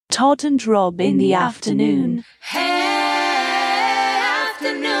Todd and Rob in the afternoon. Hey,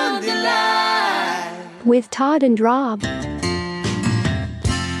 afternoon delight. With Todd and Rob.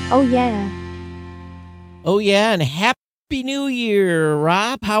 Oh, yeah. Oh, yeah, and Happy New Year,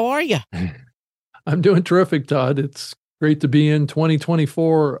 Rob. How are you? I'm doing terrific, Todd. It's great to be in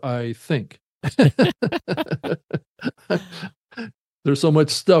 2024, I think. There's so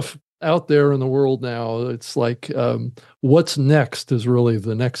much stuff out there in the world now. It's like, what's next is really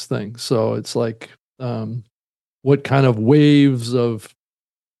the next thing. So it's like, what kind of waves of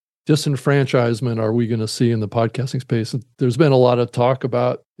disenfranchisement are we going to see in the podcasting space? There's been a lot of talk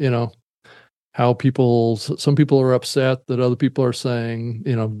about, how some people are upset that other people are saying,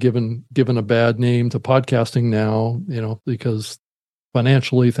 given a bad name to podcasting now, because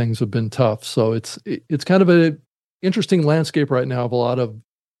financially things have been tough. So it's kind of an interesting landscape right now of a lot of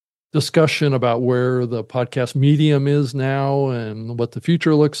discussion about where the podcast medium is now and what the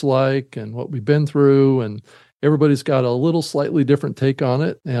future looks like and what we've been through, and everybody's got a little slightly different take on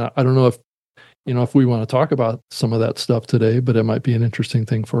it. And I don't know if we want to talk about some of that stuff today, but it might be an interesting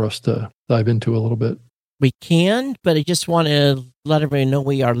thing for us to dive into a little bit. We can, but I just want to let everybody know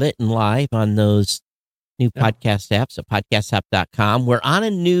we are lit and live on those new podcast apps at podcastapp.com. We're on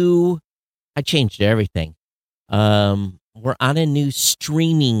I changed everything. We're on a new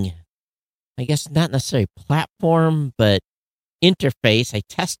streaming, I guess not necessarily platform, but interface. I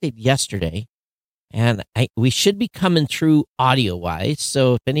tested yesterday, and we should be coming through audio-wise.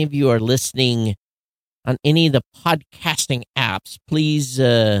 So if any of you are listening on any of the podcasting apps, please,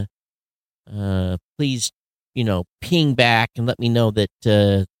 ping back and let me know that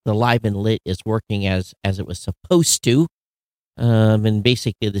the Live and Lit is working as it was supposed to. And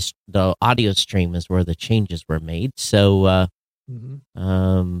basically, the audio stream is where the changes were made. So,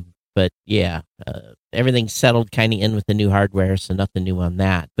 but yeah, everything's settled kind of in with the new hardware, so nothing new on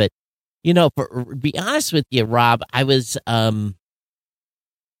that. But to be honest with you, Rob, I was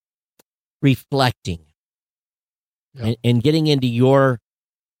reflecting and getting into your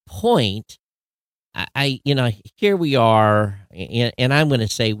point. Here we are, and I'm going to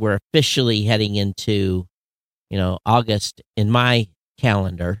say we're officially heading into, August in my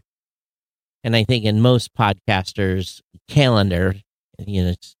calendar, and I think in most podcasters' calendar,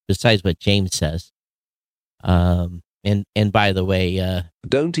 besides what James says. And by the way,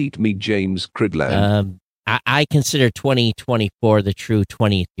 don't eat me, James Cridland. I consider 2024 the true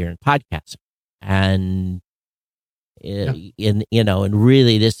 20th year in podcasting, and and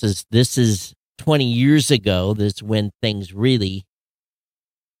really this is 20 years ago. This is when things really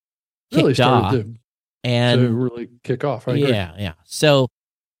started off, to really kick off. I agree. Yeah. So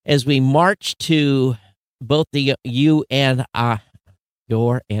as we march to both you and I,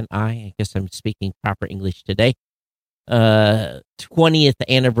 I guess I'm speaking proper English today. 20th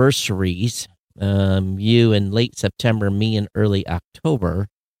anniversaries. You in late September, me in early October.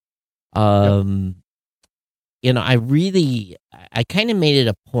 I kind of made it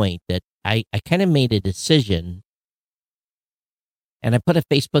a point that I kind of made a decision, and I put a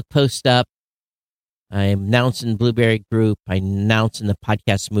Facebook post up. I announced in Blueberry Group. I announced in the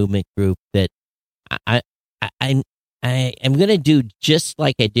Podcast Movement Group that I'm going to do just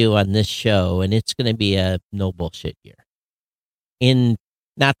like I do on this show, and it's going to be a no bullshit year.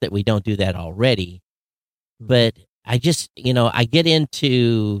 Not that we don't do that already, but I just, I get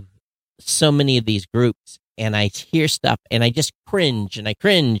into so many of these groups and I hear stuff and I just cringe and I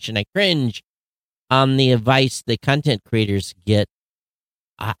cringe and I cringe on the advice the content creators get.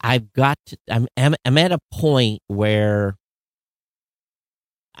 I'm at a point where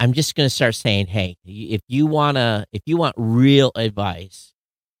I'm just going to start saying, hey, if you want real advice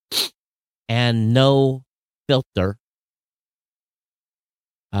and no filter,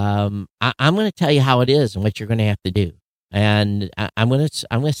 I'm going to tell you how it is and what you're going to have to do. And I'm going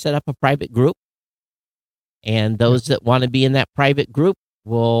to set up a private group, and those that want to be in that private group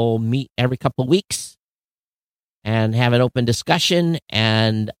will meet every couple of weeks and have an open discussion.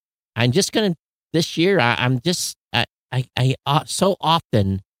 And I'm just going to, this year, I so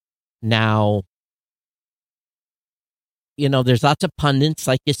often now, there's lots of pundits,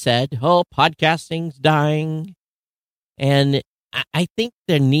 like you said, podcasting's dying. And I think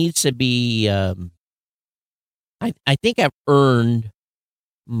there needs to be, I think I've earned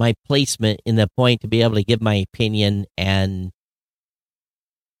my placement in the point to be able to give my opinion and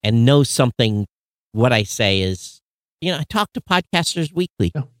know something. What I say is, I talk to podcasters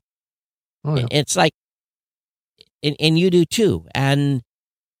weekly. Yeah. Oh, yeah. It's like, and you do too. And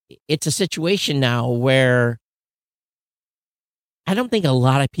it's a situation now where I don't think a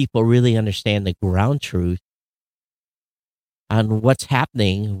lot of people really understand the ground truth on what's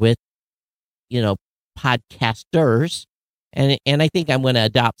happening with, podcasters. And I think I'm going to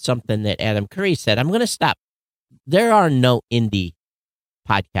adopt something that Adam Curry said. I'm going to stop. There are no indie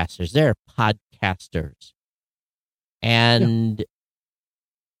podcasters. There are podcasters. And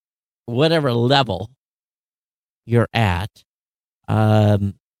whatever level you're at,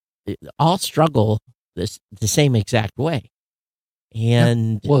 all struggle the same exact way.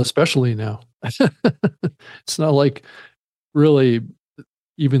 And well, especially now. It's not like really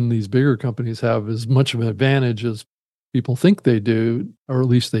even these bigger companies have as much of an advantage as people think they do, or at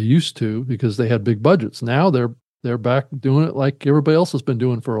least they used to, because they had big budgets. Now they're back doing it like everybody else has been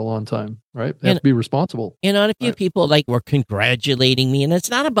doing for a long time, right? They have to be responsible. And a few people were congratulating me, and it's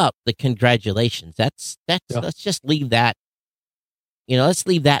not about the congratulations. Let's just leave that. Let's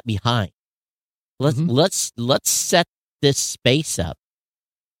leave that behind. Let's set this space up.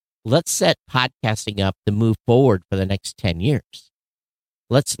 Let's set podcasting up to move forward for the next 10 years.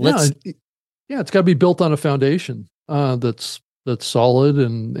 It's got to be built on a foundation that's solid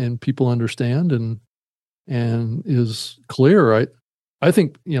and people understand and is clear. I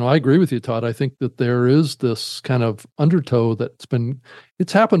think, I agree with you, Todd. I think that there is this kind of undertow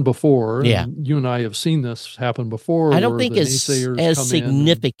it's happened before. Yeah. And you and I have seen this happen before. I don't think it's as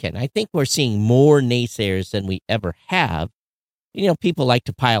significant. I think we're seeing more naysayers than we ever have. People like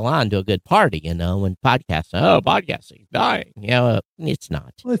to pile on to a good party, when podcasting, dying. It's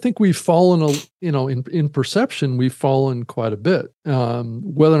not. Well, I think we've fallen, in perception, we've fallen quite a bit.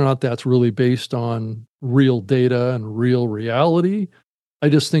 Whether or not that's really based on real data and real reality, I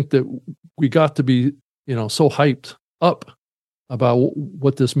just think that we got to be, so hyped up about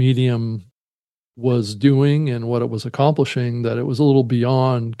what this medium was doing and what it was accomplishing that it was a little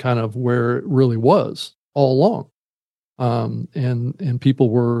beyond kind of where it really was all along. And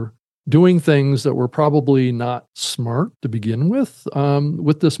people were doing things that were probably not smart to begin with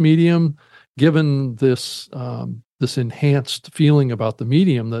this medium, given this enhanced feeling about the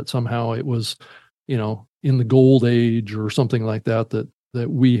medium that somehow it was, in the gold age or something like that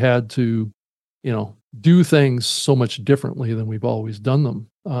we had to, do things so much differently than we've always done them.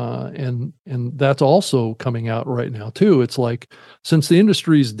 And that's also coming out right now too. It's like, since the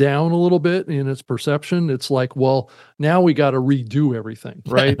industry's down a little bit in its perception, it's like, well, now we got to redo everything,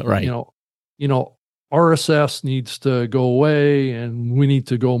 right? Right. RSS needs to go away and we need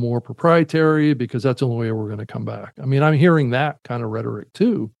to go more proprietary because that's the only way we're going to come back. I mean, I'm hearing that kind of rhetoric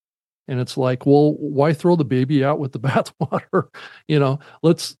too. And it's like, well, why throw the baby out with the bathwater?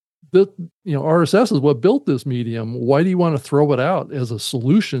 RSS is what built this medium. Why do you want to throw it out as a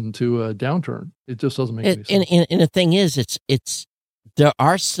solution to a downturn? It just doesn't make any sense. And the thing is, there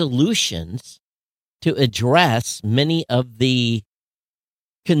are solutions to address many of the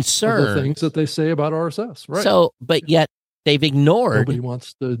concerns, the things that they say about RSS, right? So, but yet they've ignored. Nobody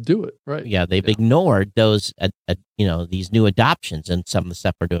wants to do it, right? Yeah, they've ignored those, these new adoptions and some of the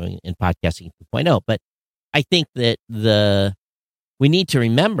stuff we're doing in podcasting 2.0. But I think that we need to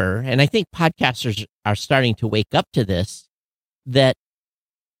remember, and I think podcasters are starting to wake up to this, that,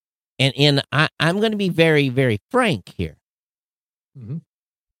 and I'm going to be very, very frank here. Mm-hmm.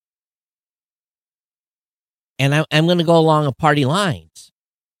 And I'm going to go along a party lines.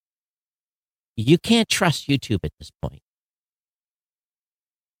 You can't trust YouTube at this point.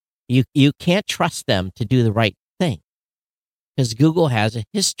 You can't trust them to do the right thing, because Google has a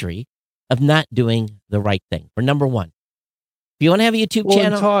history of not doing the right thing. For number one. If you want to have a YouTube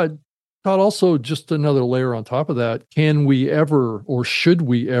channel. And Todd, also just another layer on top of that. Can we ever, or should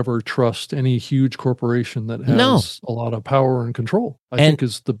we ever, trust any huge corporation that has a lot of power and control? I think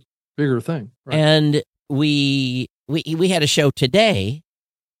is the bigger thing. Right? And we had a show today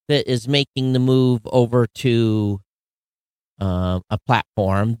that is making the move over to a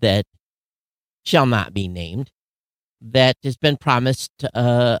platform that shall not be named, that has been promised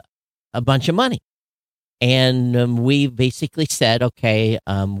a bunch of money. And we basically said, okay,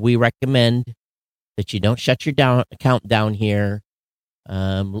 we recommend that you don't shut your account down here.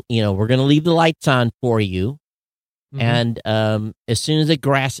 We're going to leave the lights on for you. Mm-hmm. And as soon as the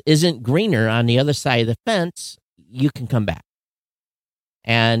grass isn't greener on the other side of the fence, you can come back.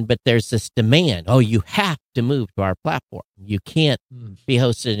 But there's this demand. Oh, you have to move to our platform. You can't be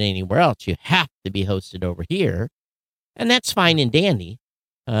hosted anywhere else. You have to be hosted over here. And that's fine and dandy.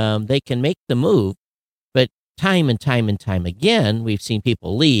 They can make the move. Time and time again, we've seen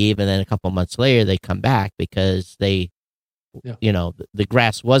people leave, and then a couple months later, they come back because the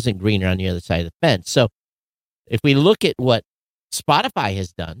grass wasn't greener on the other side of the fence. So if we look at what Spotify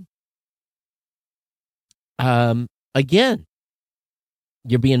has done, again,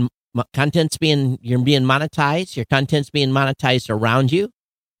 you're being you're being monetized. Your content's being monetized around you.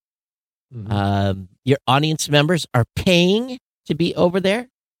 Mm-hmm. Your audience members are paying to be over there.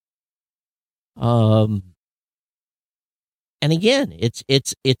 And again, it's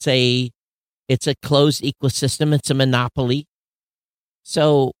a closed ecosystem. It's a monopoly.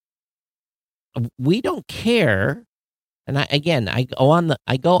 So we don't care. And I go on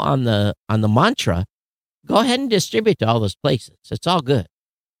the mantra. Go ahead and distribute to all those places. It's all good.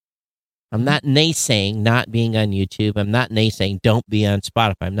 I'm not naysaying not being on YouTube. I'm not naysaying don't be on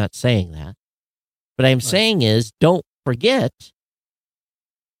Spotify. I'm not saying that. What I'm saying is don't forget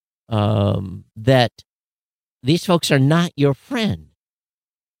that these folks are not your friend.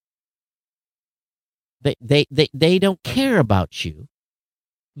 They don't care about you.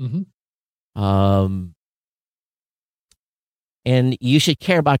 Mm-hmm. And you should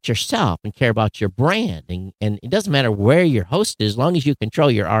care about yourself and care about your brand. And it doesn't matter where your host is, as long as you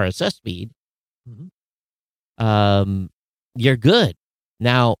control your RSS feed, you're good.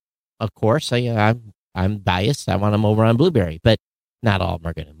 Now, of course, I'm biased. I want them over on Blueberry, but not all of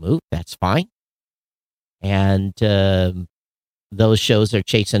them are going to move. That's fine. And those shows are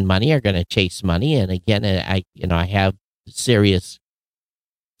chasing money, are going to chase money. And again, I have serious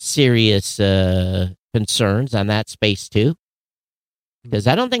concerns on that space too. Because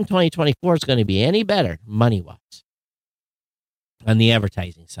I don't think 2024 is going to be any better money-wise on the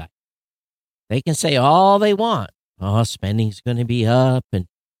advertising side. They can say all they want. Oh, spending's going to be up and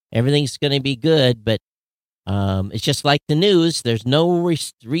everything's going to be good. But it's just like the news. There's no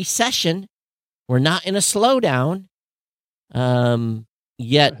recession. We're not in a slowdown.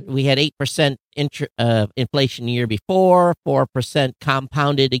 Yet we had 8% inflation the year before, 4%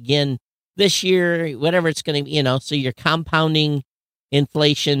 compounded again this year, whatever it's going to be, so you're compounding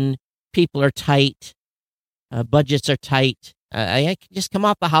inflation, people are tight, budgets are tight. I just come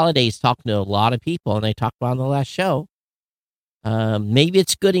off the holidays talking to a lot of people, and I talked about on the last show. Maybe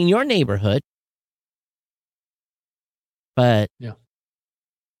it's good in your neighborhood, but yeah.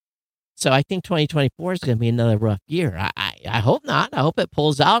 So I think 2024 is going to be another rough year. I hope not. I hope it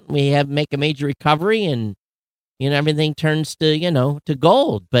pulls out and we make a major recovery, and everything turns to to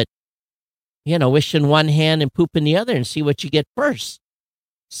gold. But wish in one hand and poop in the other, and see what you get first.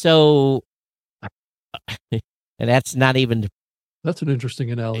 So, and that's not even. That's an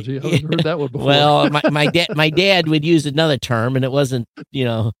interesting analogy. I haven't heard that one before. Well, my dad would use another term, and it wasn't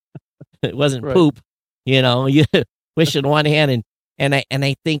it wasn't right. poop. You wish in one hand, and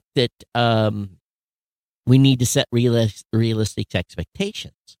I think that we need to set realistic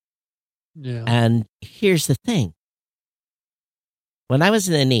expectations. Yeah. And here's the thing: when I was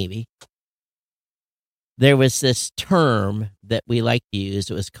in the Navy, there was this term that we like to use.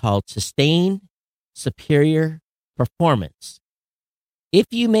 It was called sustained superior performance. If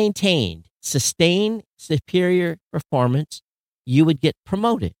you maintained sustained superior performance, you would get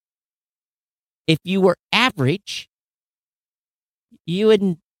promoted. If you were average, you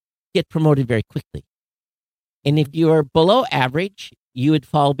wouldn't get promoted very quickly. And if you were below average, you would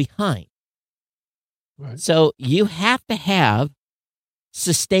fall behind. Right. So you have to have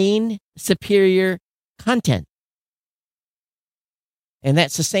sustained superior content. And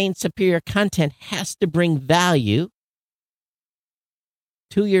that sustained superior content has to bring value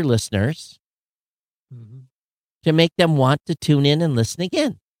to your listeners to make them want to tune in and listen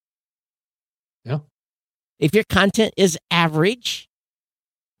again. Yeah. If your content is average,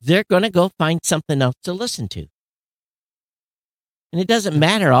 they're going to go find something else to listen to. And it doesn't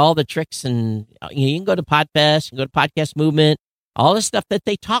matter all the tricks, and you can go to Podfest, you can go to Podcast Movement, all the stuff that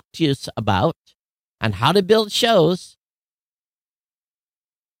they talk to you about on how to build shows.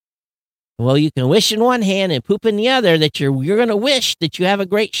 Well, you can wish in one hand and poop in the other that you're going to wish that you have a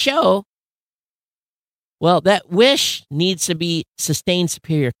great show. Well, that wish needs to be sustained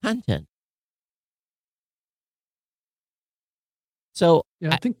superior content. So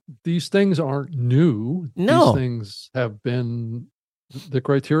yeah, I think these things aren't new. No. These things have been the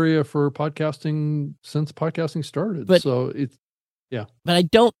criteria for podcasting since podcasting started. But I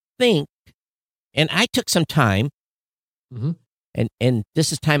don't think, and I took some time, and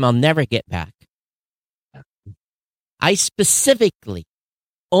this is time I'll never get back. I specifically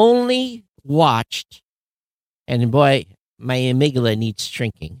only watched, and boy, my amygdala needs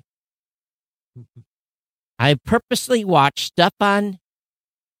shrinking. I purposely watched stuff on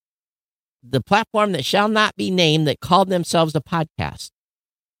the platform that shall not be named that called themselves a podcast.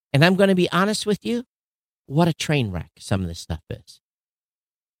 And I'm going to be honest with you, what a train wreck some of this stuff is.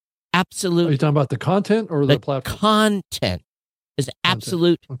 Absolute. Are you talking about the content or the platform? Content is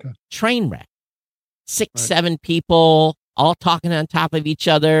absolute Okay. train wreck. 6, 7 people all talking on top of each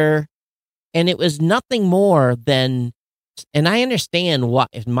other. And it was nothing more than, and I understand what,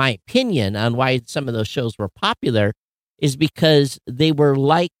 in my opinion, on why some of those shows were popular is because they were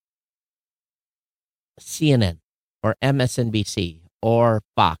like CNN or MSNBC or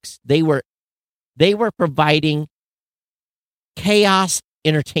Fox. They were providing chaos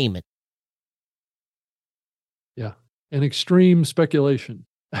entertainment. Yeah. And extreme speculation.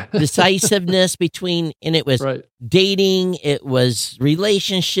 Decisiveness between, and it was dating, it was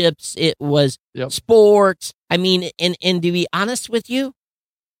relationships, it was sports. I mean, and to be honest with you,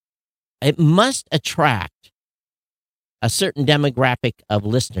 it must attract a certain demographic of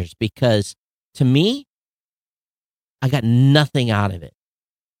listeners because to me, I got nothing out of it.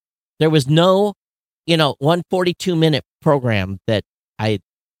 There was no, 142-minute program that I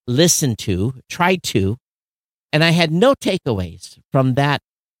listened to, tried to, and I had no takeaways from that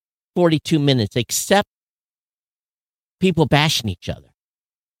 42 minutes except people bashing each other.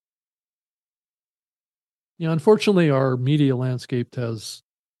 Yeah, unfortunately, our media landscape has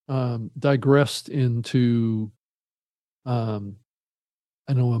digressed into,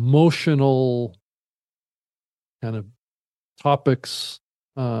 emotional kind of topics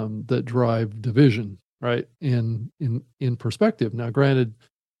that drive division, right? In perspective. Now, granted,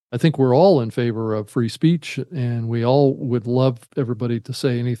 I think we're all in favor of free speech, and we all would love everybody to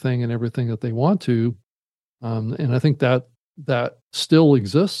say anything and everything that they want to. And I think that still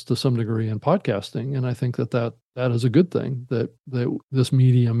exists to some degree in podcasting, and I think that is a good thing. That this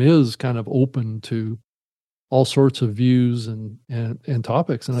medium is kind of open to all sorts of views and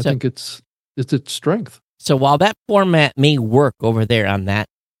topics, and I think it's its strength. So while that format may work over there on that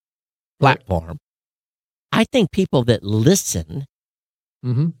platform, I think people that listen.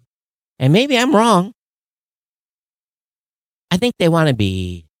 Mm-hmm. And maybe I'm wrong. I think they want to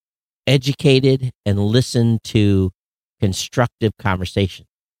be educated and listen to constructive conversation.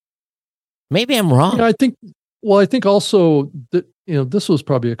 Maybe I'm wrong. Yeah, I think also that, this was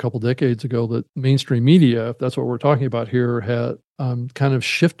probably a couple decades ago that mainstream media, if that's what we're talking about here, had kind of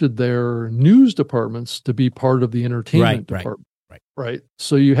shifted their news departments to be part of the entertainment department. Right.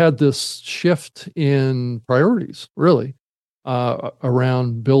 So you had this shift in priorities, really.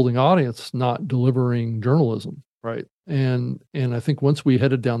 Around building audience, not delivering journalism, right? And I think once we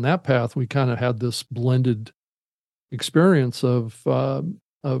headed down that path, we kind of had this blended experience of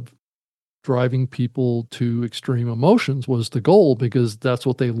driving people to extreme emotions was the goal, because that's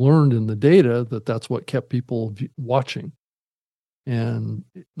what they learned in the data, that's what kept people watching. And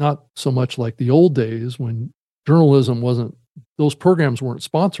not so much like the old days when journalism those programs weren't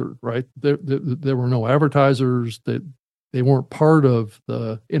sponsored, right? There were no advertisers, that they weren't part of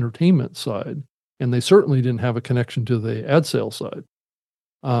the entertainment side, and they certainly didn't have a connection to the ad sale side.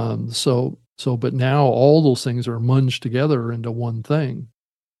 But now all those things are munged together into one thing.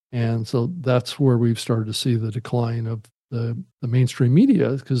 And so that's where we've started to see the decline of the mainstream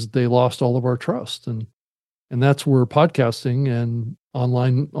media, because they lost all of our trust. And that's where podcasting and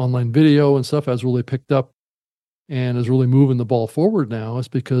online video and stuff has really picked up and is really moving the ball forward now, is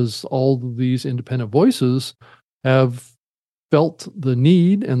because all of these independent voices have felt the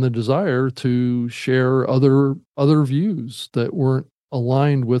need and the desire to share other views that weren't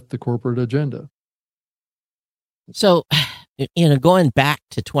aligned with the corporate agenda. So, going back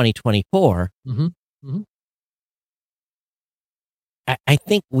to 2024, mm-hmm. Mm-hmm. I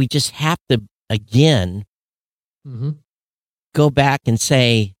think we just have to, again, mm-hmm. go back and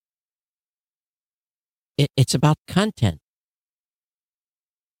say, it's about content.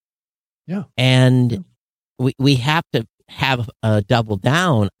 Yeah. And we have to have a double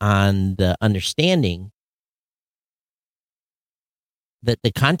down on the understanding that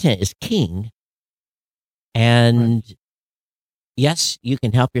the content is king. And yes, you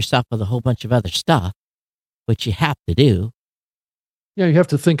can help yourself with a whole bunch of other stuff, which you have to do. Yeah, you have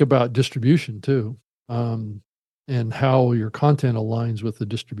to think about distribution too, and how your content aligns with the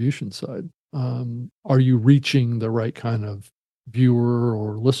distribution side. Are you reaching the right kind of viewer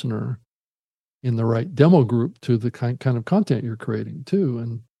or listener in the right demo group to the kind of content you're creating too?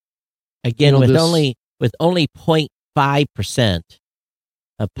 And again, with only 0.5%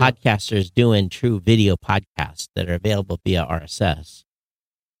 of podcasters doing true video podcasts that are available via RSS.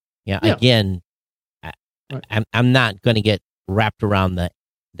 Again, I'm not going to get wrapped around the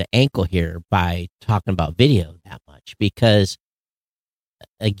ankle here by talking about video that much, because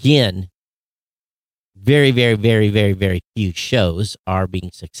again, very, very, very, very, very few shows are being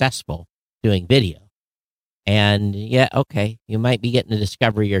successful doing video. And you might be getting a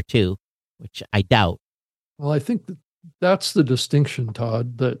discovery or two, which I doubt. Well, I think that's the distinction,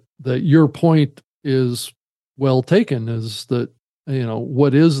 Todd, that your point is well taken, is that,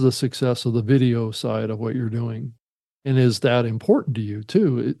 what is the success of the video side of what you're doing? And is that important to you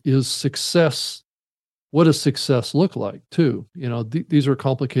too? Is success, what does success look like too? These are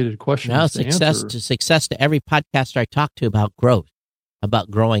complicated questions No, to answer. Success to every podcaster I talk to about growth, about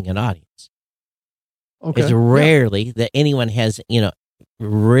growing an audience. Okay. It's rarely that anyone has,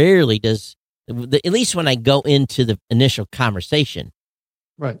 rarely does, at least when I go into the initial conversation,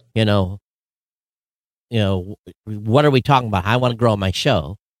 right. What are we talking about? I want to grow my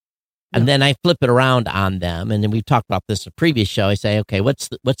show. And then I flip it around on them. And then we've talked about this in a previous show. I say, okay, what's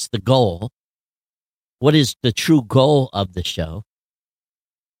the goal? What is the true goal of the show?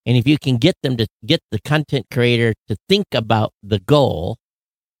 And if you can get them to get the content creator to think about the goal,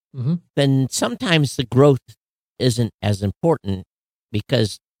 then sometimes the growth isn't as important,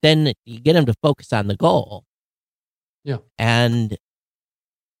 because then you get them to focus on the goal. Yeah. And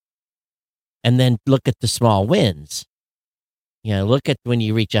then look at the small wins. Look at when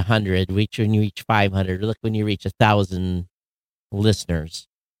you reach 100, when you reach 500, look when you reach 1,000 listeners.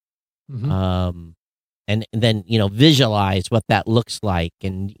 And then, visualize what that looks like.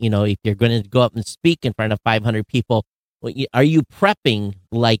 And, if you're going to go up and speak in front of 500 people, are you prepping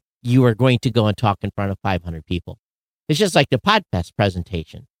like you are going to go and talk in front of 500 people? It's just like the podcast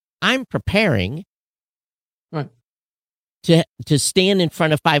presentation. I'm preparing to stand in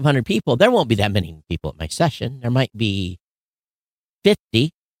front of 500 people. There won't be that many people at my session. There might be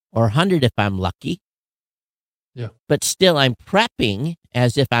 50 or 100 if I'm lucky. Yeah. But still, I'm prepping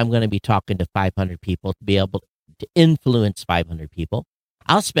as if I'm going to be talking to 500 people to be able to influence 500 people.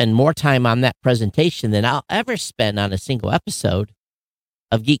 I'll spend more time on that presentation than I'll ever spend on a single episode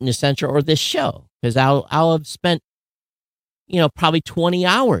of Geekness Central or this show, because I'll have spent, probably 20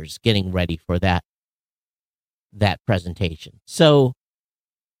 hours getting ready for that presentation. So,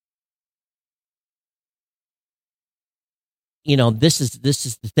 this is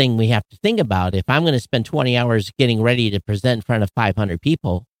the thing we have to think about. If I'm going to spend 20 hours getting ready to present in front of 500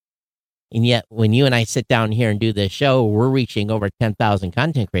 people, and yet when you and I sit down here and do this show, we're reaching over 10,000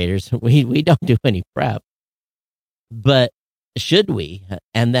 content creators. We don't do any prep, but should we?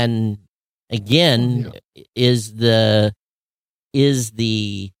 And then again, is the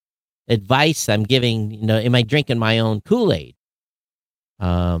advice I'm giving, am I drinking my own Kool-Aid?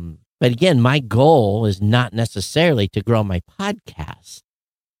 But again, my goal is not necessarily to grow my podcast,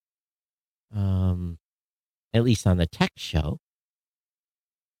 at least on the tech show.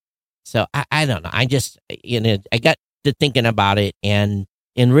 So I don't know. I just, I got to thinking about it, and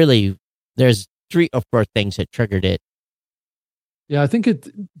really there's 3 or 4 things that triggered it. Yeah, I think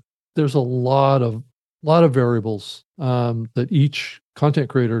there's a lot of variables that each content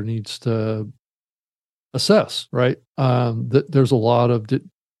creator needs to assess, right? There's a lot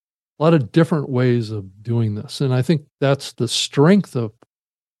of different ways of doing this, and I think that's the strength of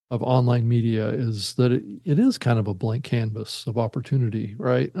online media, is that it is kind of a blank canvas of opportunity,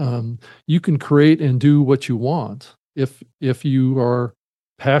 right? You can create and do what you want. If you are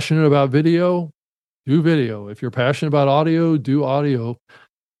passionate about video, do video. If you're passionate about audio, do audio.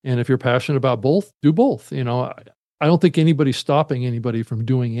 And if you're passionate about both, do both. I don't think anybody's stopping anybody from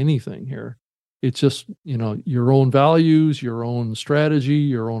doing anything here. It's just, your own values, your own strategy,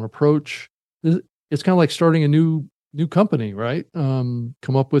 your own approach. It's kind of like starting a new company, right? Come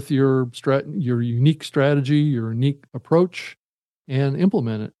up with your unique strategy, your unique approach, and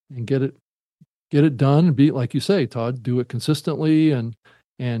implement it and get it done. And be, like you say, Todd, do it consistently and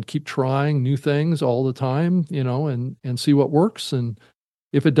keep trying new things all the time, and see what works. And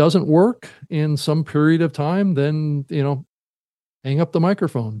if it doesn't work in some period of time, then, hang up the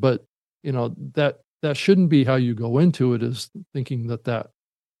microphone. But, that shouldn't be how you go into it, is thinking that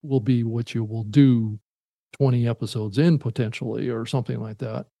will be what you will do 20 episodes in potentially, or something like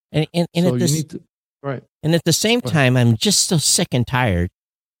that. And so you need to, right. And at the same time, I'm just so sick and tired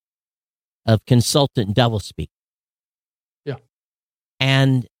of consultant doublespeak. Yeah.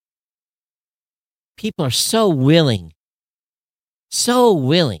 And people are so willing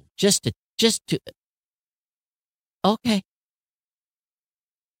just to, okay.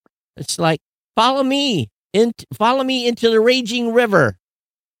 It's like, follow me into the raging river.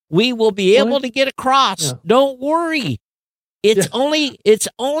 We will be able to get across. Yeah. Don't worry. It's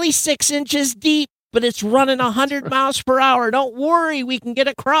only 6 inches deep, but it's running 100 miles per hour. Don't worry. We can get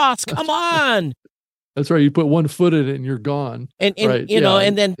across. Come on. That's right. You put 1 foot in it and you're gone. And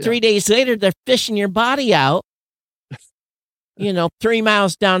and then 3 days later, they're fishing your body out. 3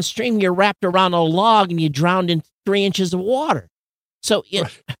 miles downstream, you're wrapped around a log and you drowned in 3 inches of water. So,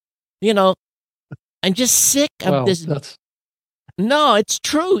 I'm just sick of this. No, it's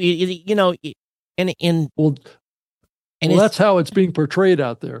true. Well, and that's how it's being portrayed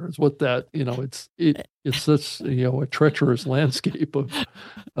out there. Is what that it's such a treacherous landscape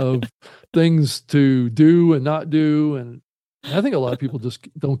of things to do and not do, and I think a lot of people just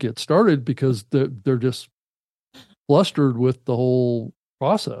don't get started because they're just flustered with the whole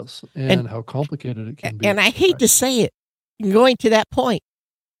process and how complicated it can be. And I hate to say it, going to that point,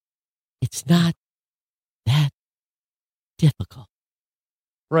 it's not that difficult.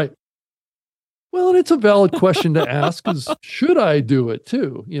 Right. Well, and it's a valid question to ask is, should I do it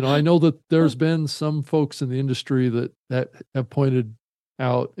too? I know that there's been some folks in the industry that have pointed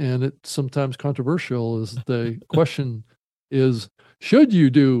out, and it's sometimes controversial, is the question is, should you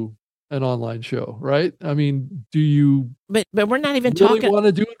do an online show, right? I mean, do you but we're not even really talking want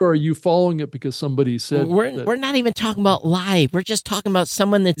to do it, or are you following it because somebody said we're not even talking about live. We're just talking about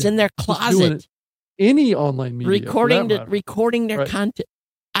someone that's in their closet, any online media, recording their content.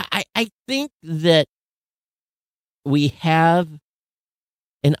 I think that we have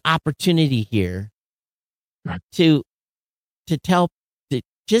an opportunity here to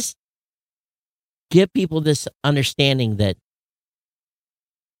just give people this understanding that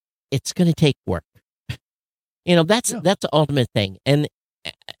it's going to take work. That's the ultimate thing. And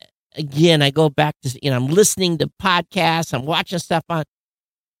again, I go back to, I'm listening to podcasts, I'm watching stuff on,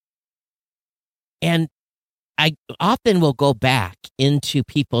 and I often will go back into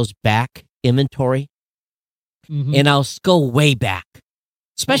people's back inventory, and I'll go way back,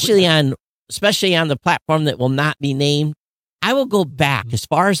 especially on the platform that will not be named. I will go back as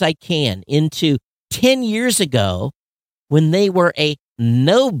far as I can into 10 years ago when they were a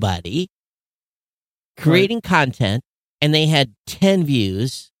nobody creating content, and they had 10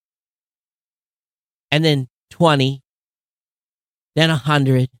 views, and then 20, then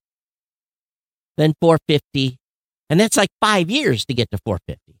 100, then 450, and that's like 5 years to get to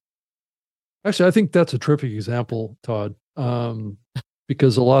 450. Actually, I think that's a terrific example, Todd,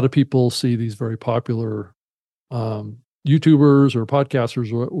 because a lot of people see these very popular YouTubers or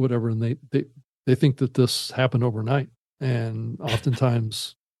podcasters or whatever, and they think that this happened overnight, and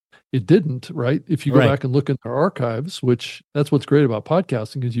oftentimes it didn't. Right? If you go back and look in their archives, which that's what's great about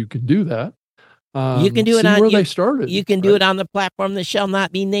podcasting, is you can do that. You can do it on where they started. You can do it on the platform that shall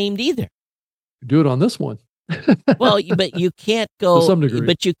not be named either. Do it on this one. Well, but you can't go to some degree.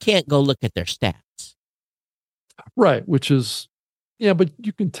 But you can't go look at their stats. Right, which is but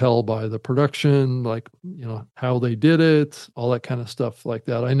you can tell by the production, like, how they did it, all that kind of stuff like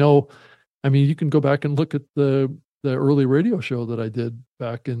that. I mean, you can go back and look at the early radio show that I did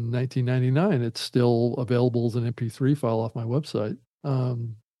back in 1999. It's still available as an MP3 file off my website.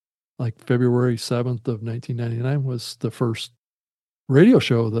 Like February 7th of 1999 was the first radio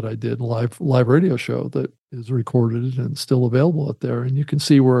show that I did, live radio show that is recorded and still available out there. And you can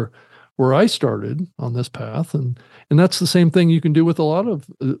see where I started on this path. And that's the same thing you can do with a lot of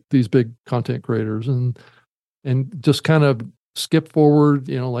these big content creators, and just kind of skip forward,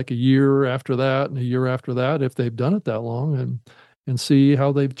 like a year after that and a year after that, if they've done it that long, and see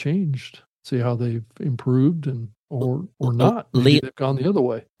how they've changed, see how they've improved, or not. Maybe they've gone the other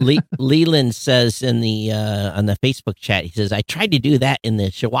way. Leland says in the on the Facebook chat, he says, I tried to do that in the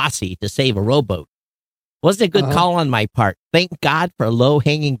Shiawassee to save a rowboat. Wasn't a good call on my part. Thank God for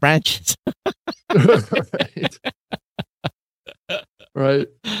low-hanging branches. Right.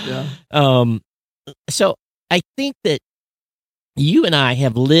 Yeah. So I think that you and I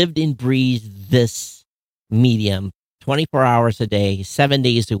have lived and breathed this medium 24 hours a day, 7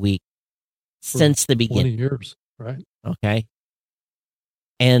 days a week since the beginning. 20 years, right? Okay.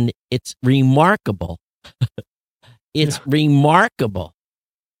 And it's remarkable. It's remarkable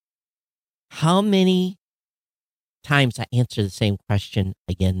how many times I answer the same question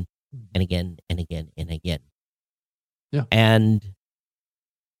again and again and again and again. Yeah. And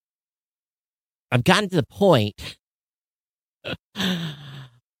I've gotten to the point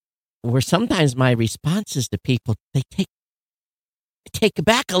where sometimes my responses to people, they take it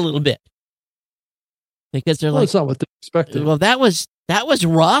back a little bit, because they're like, it's not what they expected. Well, that was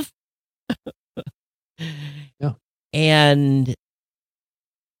rough. Yeah. And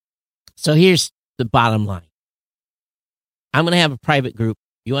so here's the bottom line. I'm going to have a private group.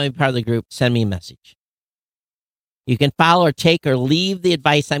 You want to be part of the group, send me a message. You can follow or take or leave the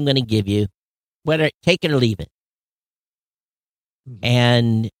advice I'm going to give you, whether take it or leave it.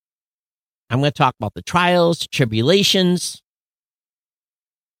 And I'm going to talk about the trials, tribulations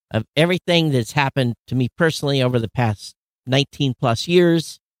of everything that's happened to me personally over the past 19 plus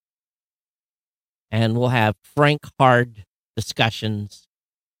years. And we'll have frank, hard discussions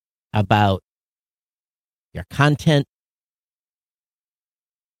about your content,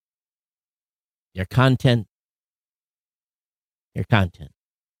 Your content.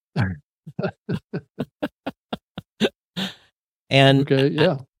 And okay,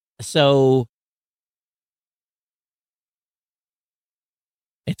 yeah. So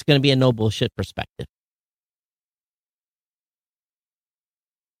it's going to be a no bullshit perspective.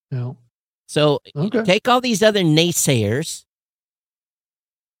 Yeah. So okay. Take all these other naysayers.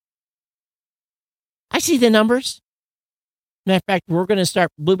 I see the numbers. Matter of fact,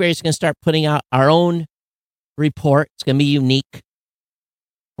 Blueberry's going to start putting out our own report. It's going to be unique.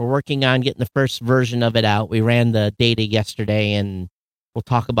 We're working on getting the first version of it out. We ran the data yesterday, and we'll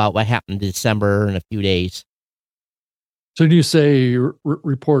talk about what happened in December in a few days. So do you say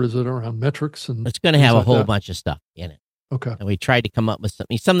report, is it around metrics? And it's going to have a whole bunch of stuff in it. Okay. And we tried to come up with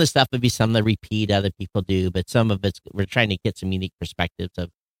something. Some of the stuff would be some that repeat other people do, but some of it's, we're trying to get some unique perspectives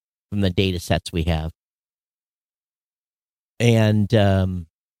from the data sets we have. And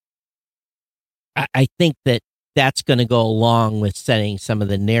I think that's going to go along with setting some of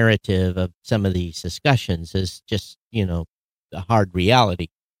the narrative of some of these discussions as just, the hard reality.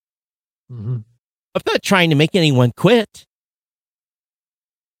 Mm-hmm. I'm not trying to make anyone quit.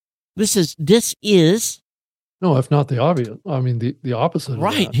 This is no, if not the obvious. I mean, the opposite.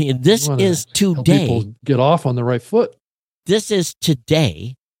 Right. Of that. This is today. People get off on the right foot. This is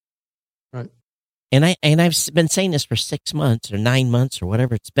today. Right. And I've been saying this for 6 months or 9 months or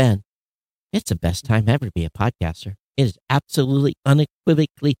whatever it's been. It's the best time ever to be a podcaster. It is absolutely,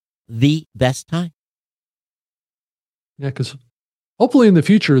 unequivocally the best time. Yeah, because hopefully in the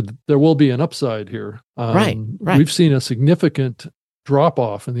future there will be an upside here. Right. We've seen a significant drop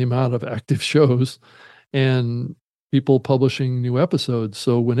off in the amount of active shows and people publishing new episodes.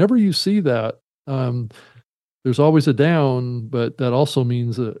 So whenever you see that, there's always a down, but that also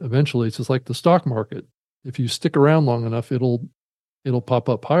means that eventually it's just like the stock market. If you stick around long enough, it'll pop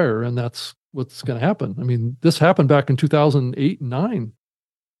up higher, and that's what's going to happen. I mean, this happened back in 2008 and 9,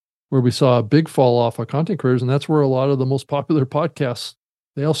 where we saw a big fall off of content creators, and that's where a lot of the most popular podcasts,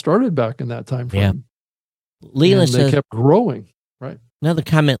 they all started back in that time frame. Yeah. Leland says, they kept growing. Right. Another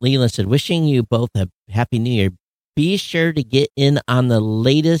comment, Leland said, wishing you both a happy new year. Be sure to get in on the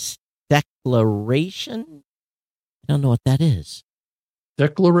latest declaration. I don't know what that is.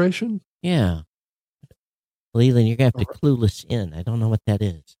 Declaration? Yeah. Leland, you're going to have to clue us in. I don't know what that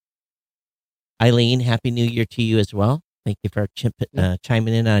is. Eileen, happy new year to you as well. Thank you for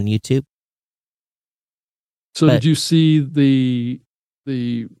chiming in on YouTube. So did you see the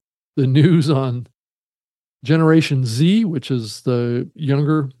news on Generation Z, which is the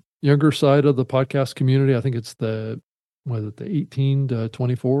younger side of the podcast community? I think it's the 18 to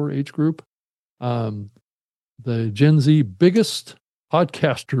 24 age group. The Gen Z biggest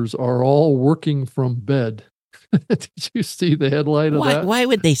podcasters are all working from bed. Did you see the headline of that? Why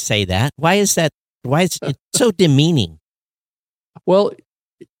would they say that? Why is that? Why is it so demeaning? Well,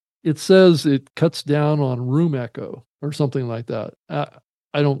 it says it cuts down on room echo or something like that.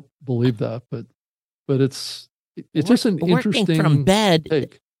 I don't believe that, but it's just an interesting working from bed.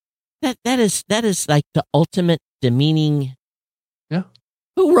 Take. That is like the ultimate demeaning. Yeah.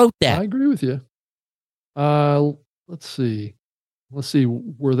 Who wrote that? I agree with you. Let's see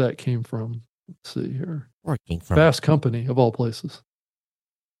where that came from. Let's see here. Working from Fast Company of all places.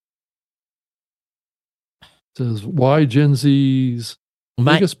 It says why Gen Z's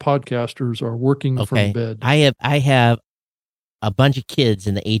biggest podcasters are working from bed. I have a bunch of kids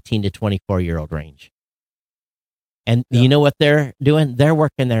in the 18 to 24-year-old range. And you know what they're doing? They're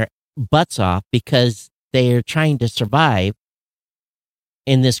working their butts off because they're trying to survive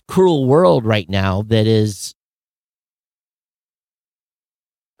in this cruel world right now that is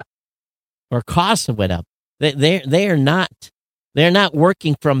where costs have went up. They're not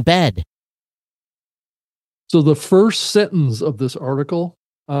working from bed. So the first sentence of this article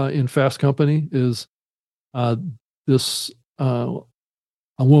in Fast Company is this a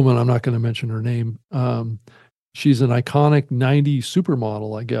woman, I'm not going to mention her name. She's an iconic 90s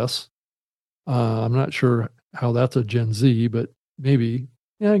supermodel, I guess. I'm not sure how that's a Gen Z, but maybe.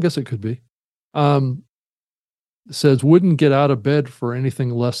 Yeah, I guess it could be. Says, wouldn't get out of bed for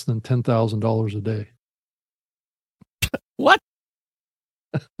anything less than $10,000 a day. What?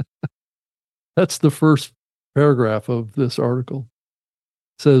 That's the first paragraph of this article.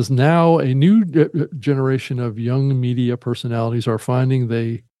 It says, now a new generation of young media personalities are finding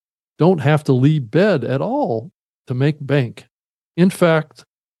they don't have to leave bed at all to make bank. In fact,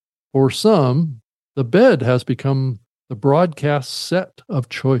 for some, the bed has become the broadcast set of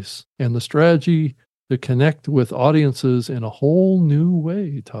choice and the strategy to connect with audiences in a whole new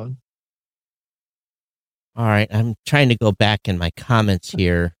way, Todd. All right. I'm trying to go back in my comments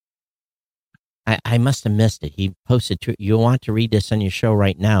here. I must have missed it. He posted, you want to read this on your show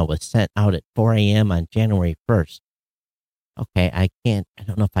right now, was sent out at 4 a.m. on January 1st. Okay, I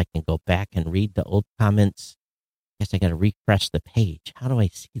don't know if I can go back and read the old comments. Guess I got to refresh the page. How do I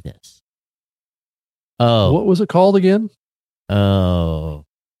see this? Oh. What was it called again? Oh,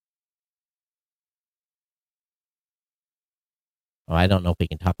 I don't know if we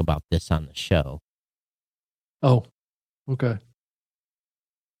can talk about this on the show. Oh, okay.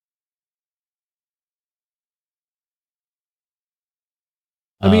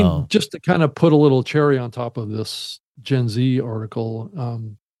 I mean, just to kind of put a little cherry on top of this Gen Z article,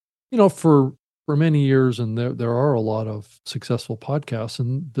 for many years, and there are a lot of successful podcasts,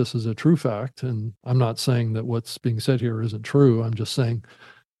 and this is a true fact. And I'm not saying that what's being said here isn't true. I'm just saying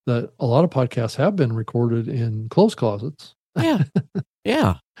that a lot of podcasts have been recorded in closed closets. Yeah,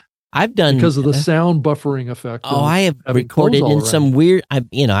 yeah. I've done because of the sound buffering effect. Oh, I have recorded in some weird.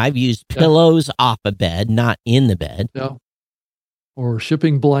 I've used pillows off a bed, not in the bed. Yeah. Or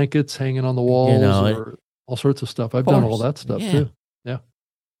shipping blankets hanging on the walls, or all sorts of stuff. I've done all that stuff too. Yeah.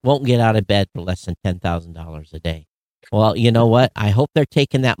 Won't get out of bed for less than $10,000 a day. Well, you know what? I hope they're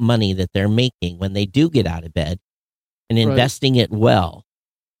taking that money that they're making when they do get out of bed and investing it well.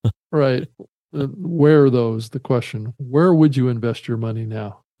 Right. Where are those? The question. Where would you invest your money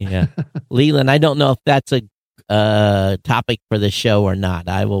now? Yeah. Leland, I don't know if that's a topic for the show or not.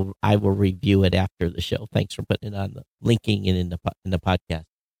 I will review it after the show. Thanks for putting it on linking it in the podcast.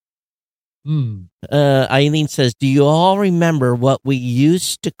 Eileen says, do you all remember what we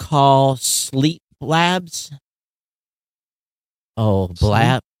used to call sleep blabs? Oh,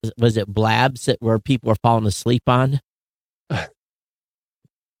 blab. Was it blabs that where people were falling asleep on?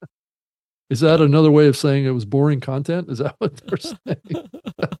 Is that another way of saying it was boring content? Is that what they're saying?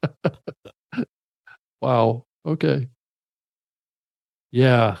 Wow. Okay.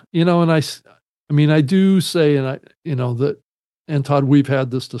 Yeah. And I do say, that, and Todd, we've had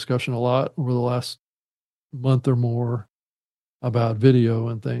this discussion a lot over the last month or more about video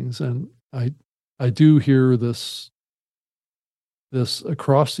and things. And I do hear this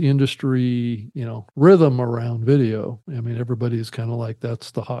across the industry, rhythm around video. I mean, everybody's kind of like,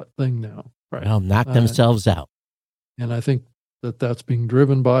 that's the hot thing now. Right. Well, knock themselves out. And I think that's being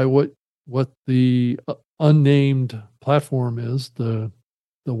driven by what the unnamed platform is, the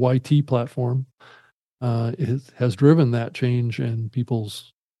YT platform, has driven that change in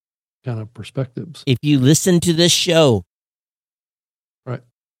people's kind of perspectives. If you listen to this show, right,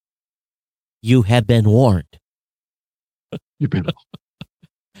 you have been warned. You've been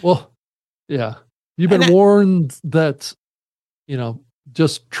well, yeah. You've been warned that,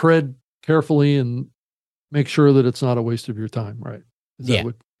 just tread carefully and make sure that it's not a waste of your time, right?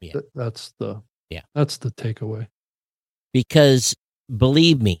 That's the takeaway. Because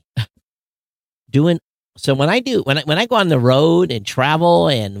believe me, when I go on the road and travel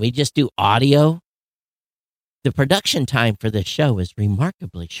and we just do audio, the production time for this show is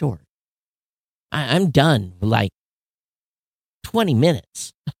remarkably short. I'm done like 20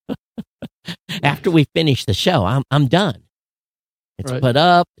 minutes after we finish the show. I'm done. It's put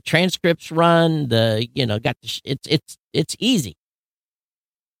up, the transcripts run, it's easy.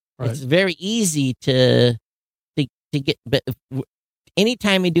 Right. It's very easy to get, but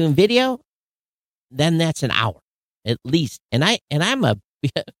anytime you're doing video, then that's an hour at least. And I'm a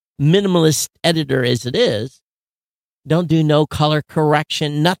minimalist editor as it is. Don't do no color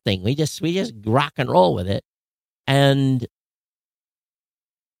correction, nothing. We just rock and roll with it. And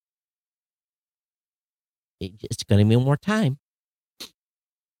it's going to be more time.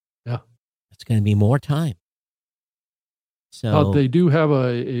 Yeah. It's going to be more time. So they do have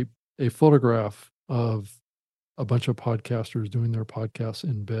a photograph of a bunch of podcasters doing their podcasts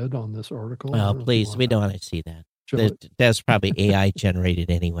in bed on this article. Oh, please. We don't want to see that. That's probably AI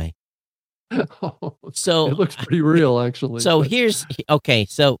generated anyway. So it looks pretty real, actually. So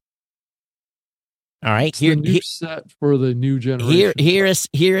So, all right. Here, the new set for the new generation. Here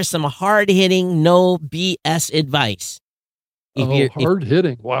is some hard hitting, no BS advice. Hard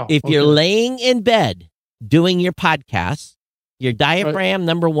hitting. Wow. If you're laying in bed doing your podcast, your diaphragm,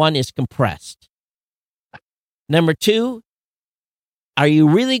 number one, is compressed. Number two, are you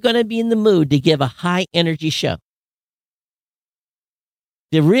really going to be in the mood to give a high energy show?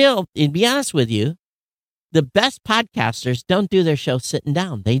 To be honest with you, the best podcasters don't do their show sitting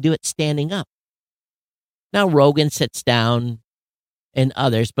down. They do it standing up. Now, Rogan sits down and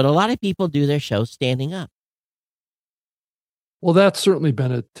others, but a lot of people do their show standing up. Well, that's certainly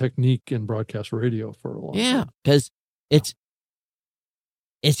been a technique in broadcast radio for a long time. Yeah, because it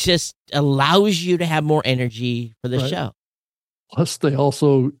just allows you to have more energy for the show. Plus, they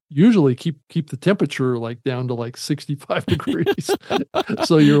also usually keep the temperature like down to like 65 degrees.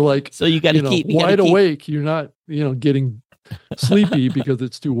 So you're like, so you got to keep wide awake. You're not, getting sleepy because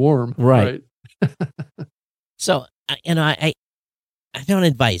it's too warm. Right. So, I don't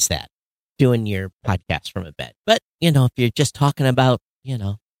advise that, doing your podcast from a bed. But, if you're just talking about,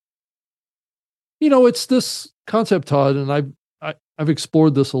 it's this concept, Todd, and I've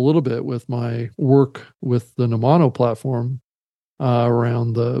explored this a little bit with my work with the Nomano platform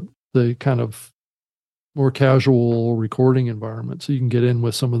around the kind of more casual recording environment. So you can get in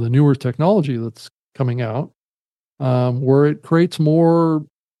with some of the newer technology that's coming out, where it creates more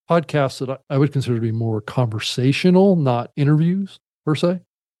podcasts that I would consider to be more conversational, not interviews per se.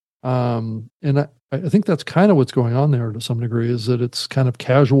 And I think that's kind of what's going on there to some degree, is that it's kind of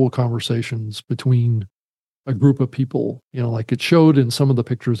casual conversations between a group of people, like it showed in some of the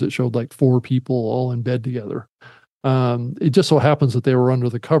pictures, it showed like 4 people all in bed together. It just so happens that they were under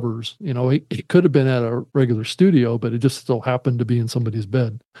the covers. It could have been at a regular studio, but it just so happened to be in somebody's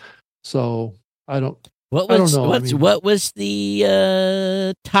bed. So I don't know. What was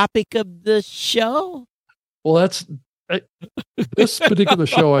the topic of the show? Well, this particular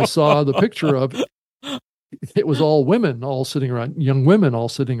show I saw the picture of. It was all women, all sitting around, young women, all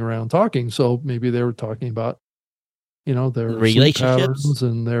sitting around talking. So maybe they were talking about, their relationships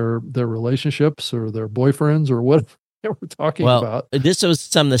and their relationships or their boyfriends or what they were talking about. This was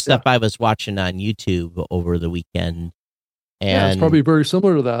some of the stuff I was watching on YouTube over the weekend. And it's probably very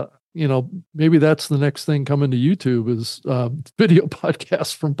similar to that. Maybe that's the next thing coming to YouTube is video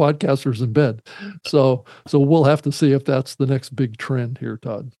podcasts from podcasters in bed. So we'll have to see if that's the next big trend here,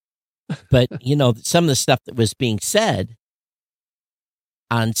 Todd. But, some of the stuff that was being said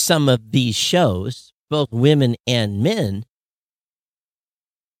on some of these shows, both women and men,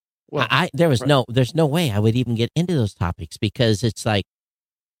 well, there's no way I would even get into those topics, because it's like,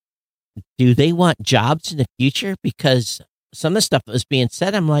 do they want jobs in the future? Because some of the stuff that was being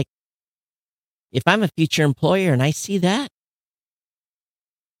said, I'm like, if I'm a future employer and I see that.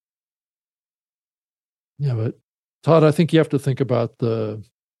 Yeah, but Todd, I think you have to think about the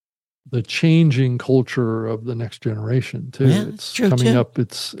changing culture of the next generation too. Yeah, it's coming up.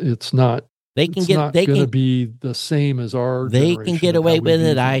 It's not. They can be the same as our. They can get away with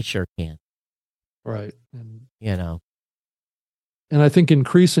it. I sure can. Right, and and I think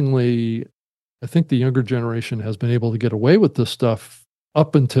increasingly, the younger generation has been able to get away with this stuff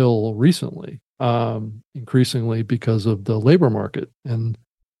up until recently. Increasingly because of the labor market, and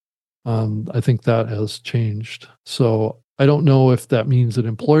I think that has changed. So I don't know if that means that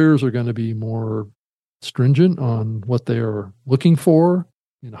employers are going to be more stringent on what they are looking for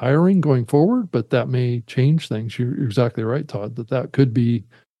in hiring going forward, but that may change things. You're exactly right, Todd, that could be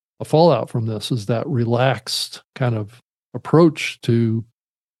a fallout from this, is that relaxed kind of approach to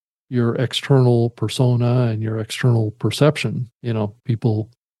your external persona and your external perception. People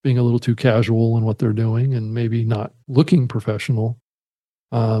being a little too casual in what they're doing and maybe not looking professional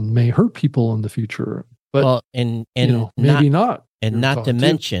may hurt people in the future. But maybe not. And not to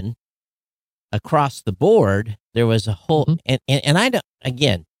mention, across the board, there was a whole and I don't.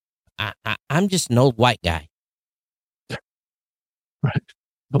 Again, I'm just an old white guy, right?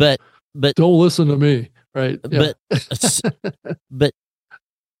 But don't listen to me, right? Yeah. But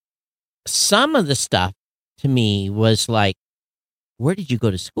some of the stuff to me was like, where did you go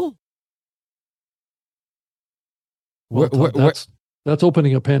to school? Well, that's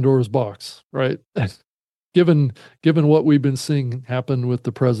opening a Pandora's box, right? Given what we've been seeing happen with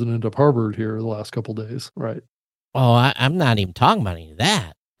the president of Harvard here the last couple of days, right? Oh, I'm not even talking about any of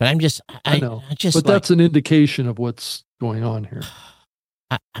that. But I'm just, I know. But that's an indication of what's going on here.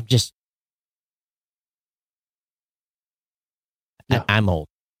 I'm old,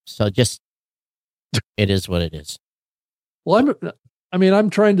 so just it is what it is. Well, I'm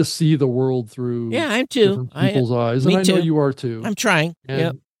trying to see the world through I'm too people's eyes, and I know you are too. I'm trying,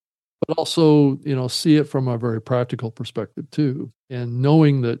 but also see it from a very practical perspective too, and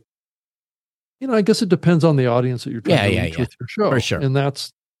knowing that I guess it depends on the audience that you're trying to reach with your show, for sure, and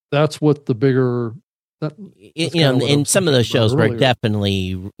that's what the bigger. And some of those shows were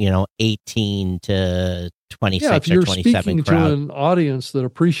definitely 18 to 26 if you're or 27 speaking crowd. to an audience that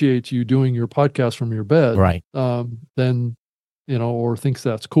appreciates you doing your podcast from your bed, right? Then or thinks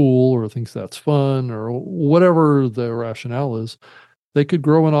that's cool, or thinks that's fun, or whatever the rationale is, they could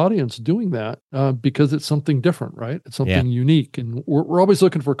grow an audience doing that because it's something different, right? It's something unique, and we're always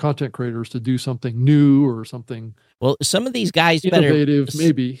looking for content creators to do something new or something. Well, some of these guys innovative,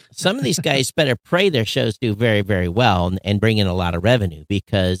 maybe. Some of these guys better pray their shows do very, very well and bring in a lot of revenue,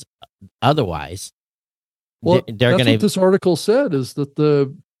 because otherwise, Well, they're that's going what to. this article said, is that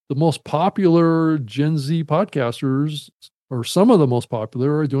the most popular Gen Z podcasters, or some of the most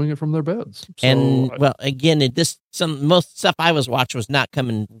popular, are doing it from their beds. So, And well, again, most stuff I was watching was not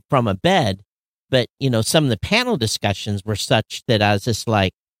coming from a bed, but some of the panel discussions were such that I was just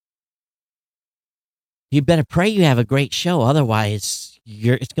like, you better pray you have a great show, otherwise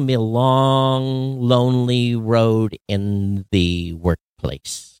it's going to be a long, lonely road in the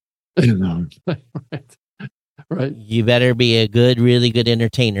workplace. Right. You better be a really good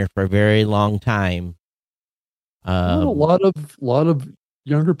entertainer for a very long time. A lot of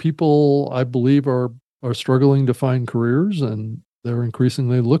younger people, I believe, are struggling to find careers, and they're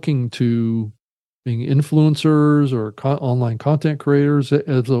increasingly looking to being influencers or online content creators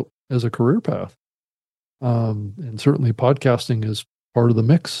as a career path. And certainly podcasting is part of the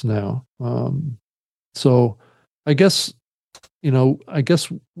mix now. So I guess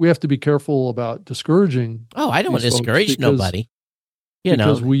we have to be careful about discouraging. Oh, I don't want to discourage nobody.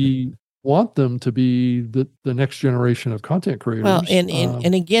 Because we want them to be the next generation of content creators. Well,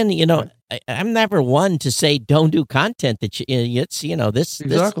 and again, I'm never one to say don't do content that this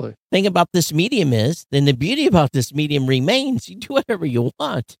exactly. This thing about this medium is, then the beauty about this medium remains. You do whatever you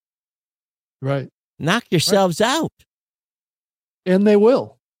want. Right. Knock yourselves out. And they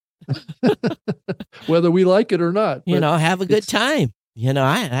will. Whether we like it or not. Have a good time.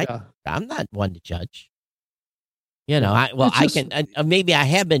 I'm not one to judge. Maybe I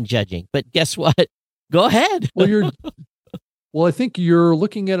have been judging, but guess what? Go ahead. Well, I think you're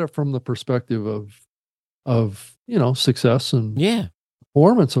looking at it from the perspective of success and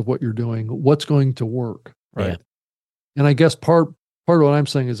performance of what you're doing, what's going to work. Right. Yeah. And I guess part of what I'm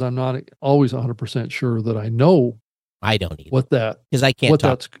saying is I'm not always 100% sure that I know. I don't either. Because I can't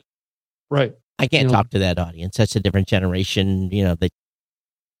talk. Right. I can't talk to that audience. That's a different generation,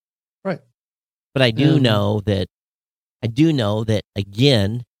 Right. But I do know that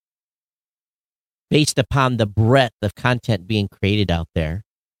again, based upon the breadth of content being created out there,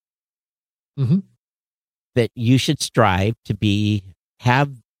 that you should strive to put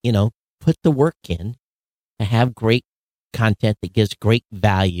the work in to have great content that gives great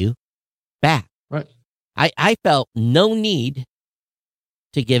value back. Right. I felt no need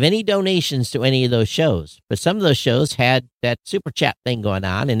to give any donations to any of those shows, but some of those shows had that super chat thing going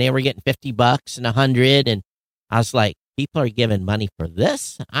on, and they were getting $50 and $100, and I was like, people are giving money for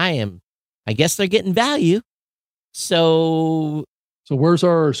this. I guess they're getting value. So where's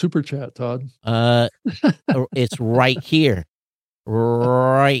our super chat, Todd? It's right here,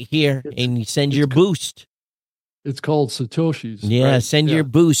 and you send your boost. It's called Satoshis. Yeah, right? Send your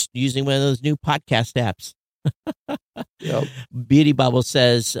boost using one of those new podcast apps. Yep. Beauty Bubble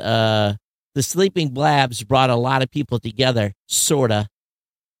says, the Sleeping Blabs brought a lot of people together, sorta.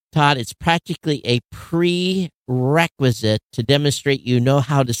 Todd, it's practically a prerequisite to demonstrate you know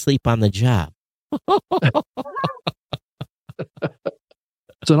how to sleep on the job.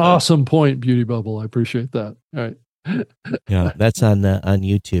 It's an awesome point, Beauty Bubble. I appreciate that. All right. Yeah, that's on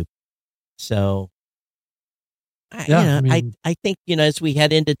YouTube. So, I think, as we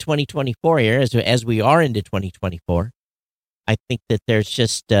head into 2024 here, as we are into 2024, I think that there's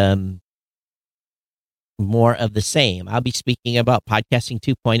just more of the same. I'll be speaking about Podcasting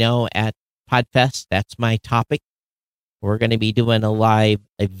 2.0 at PodFest. That's my topic. We're going to be doing a live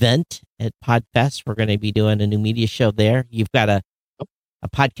event at PodFest. We're going to be doing a new media show there. You've got a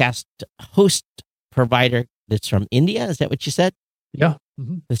podcast host provider that's from India. Is that what you said? Yeah.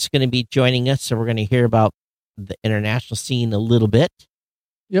 That's going to be joining us. So we're going to hear about the international scene a little bit.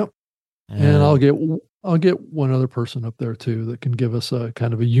 Yep. And I'll get one other person up there too that can give us a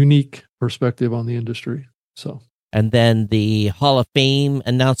kind of a unique perspective on the industry. So, and then the Hall of Fame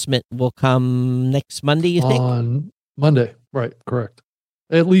announcement will come next Monday, you think? On Monday, right? Correct.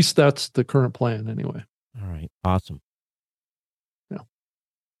 At least that's the current plan, anyway. All right, awesome. Yeah.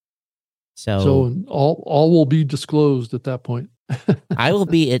 So all will be disclosed at that point. I will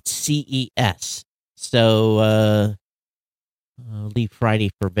be at CES. So I'll leave Friday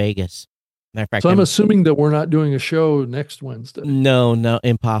for Vegas. Matter of fact, I'm assuming that we're not doing a show next Wednesday. No,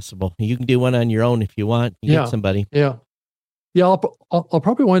 impossible. You can do one on your own if you want. You get somebody. Yeah. I'll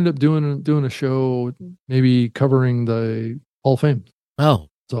probably wind up doing a show, maybe covering the Hall of Fame. Oh,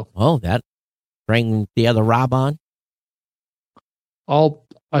 that bring the other Rob on. I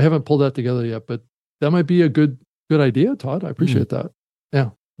haven't pulled that together yet, but that might be a good idea, Todd. I appreciate that.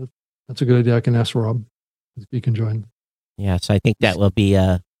 Yeah, that's a good idea. I can ask Rob if he can join. Yeah, so I think that will be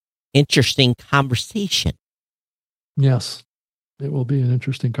a interesting conversation. Yes, it will be an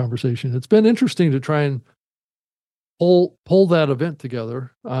interesting conversation. It's been interesting to try and pull that event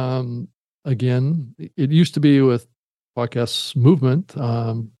together. again. It used to be with Podcast Movement.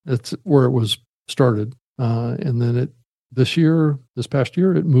 It's where it was started. And then this past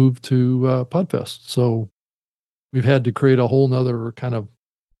year, it moved to Podfest. So we've had to create a whole nother kind of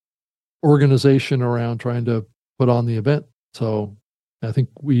organization around trying to put on the event. So I think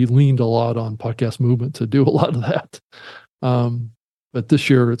we leaned a lot on Podcast Movement to do a lot of that. But this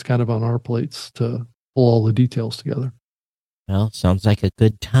year it's kind of on our plates to pull all the details together. Well, sounds like a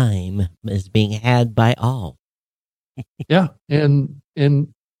good time is being had by all. Yeah. And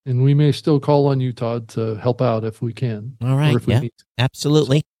we may still call on you, Todd, to help out if we can. All right. Yeah,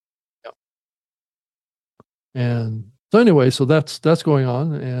 absolutely. So, yeah. And so anyway, so that's going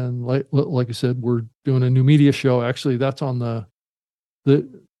on. And like I said, we're doing a new media show. Actually, that's on the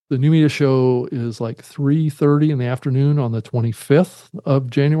new media show is like 3:30 in the afternoon on the 25th of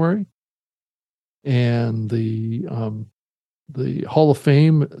January. And the Hall of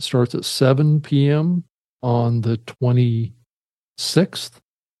Fame starts at 7 p.m. on the 26th,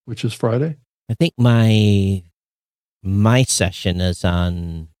 which is Friday. I think my session is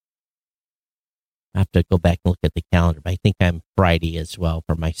on. I have to go back and look at the calendar, but I think I'm Friday as well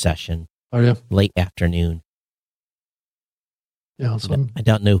for my session. Oh yeah, late afternoon. Yeah, so I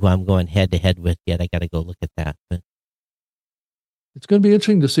don't know who I'm going head to head with yet. I got to go look at that. But it's going to be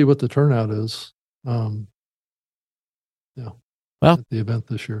interesting to see what the turnout is. Well, at the event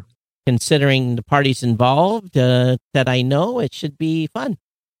this year, considering the parties involved that I know, it should be fun.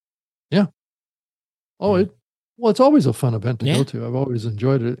 Yeah. Oh, it's always a fun event to Yeah. go to. I've always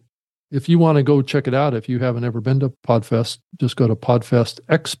enjoyed it. If you want to go check it out, if you haven't ever been to Podfest, just go to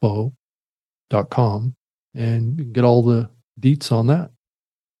podfestexpo.com and you can get all the deets on that.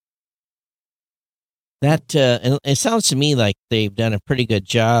 That and it sounds to me like they've done a pretty good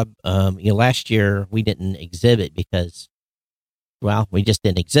job. Last year we didn't exhibit because, well, we just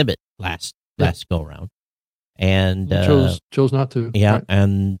didn't exhibit last go around, and chose not to. Yeah, right.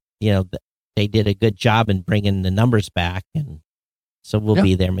 and they did a good job in bringing the numbers back, and so we'll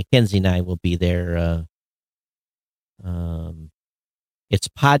be there. Mackenzie and I will be there. It's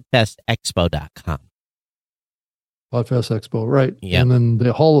podfestexpo.com. Podfest Expo, right? Yeah. And then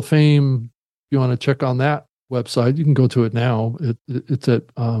the Hall of Fame. If you want to check on that website, you can go to it now. It's at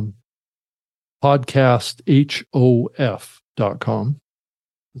podcasthof.com.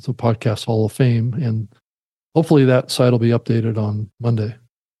 It's a Podcast Hall of Fame, and hopefully that site will be updated on Monday.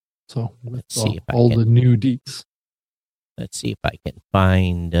 So let's see if all the new deets. Let's see if I can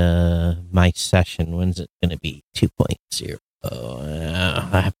find my session. When's it going to be? 2.0.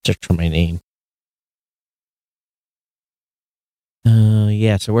 I have to search for my name.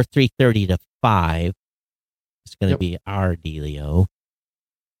 Yeah, so we're 3:30 to 5. It's going to be our dealio.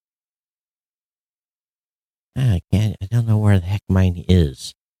 I don't know where the heck mine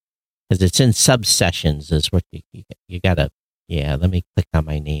is. Because it's in sub-sessions is what you got to... Yeah, let me click on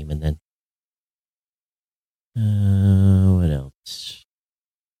my name and then... what else?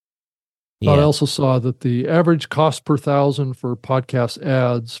 I also saw that the average cost per thousand for podcast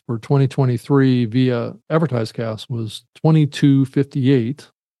ads for 2023 via AdvertiseCast was $22.58,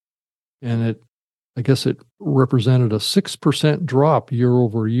 and I guess it represented a 6% drop year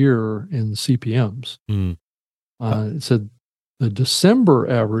over year in CPMs. It said the December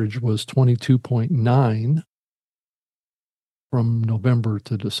average was 22.9 from November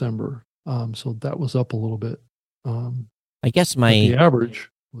to December, so that was up a little bit. I guess the average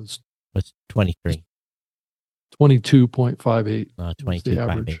was 23. 22.58.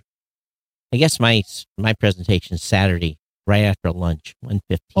 22.58. I guess my presentation is Saturday, right after lunch,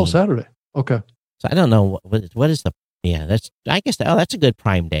 1:15. Oh, Saturday. Okay. So I don't know what is the that's a good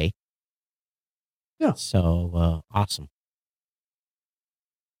prime day. Yeah. So awesome.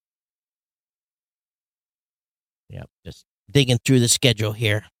 Yeah, just digging through the schedule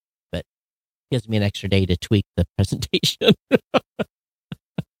here, but gives me an extra day to tweak the presentation.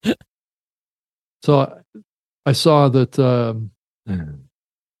 So I saw that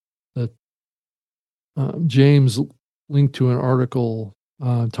James linked to an article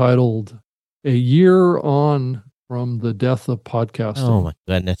titled "A Year On from the Death of Podcasting." Oh my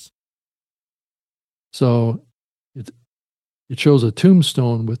goodness! So it shows a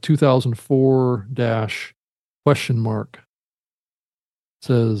tombstone with 2004 question mark. It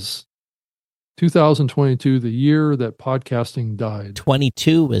says 2022, the year that podcasting died.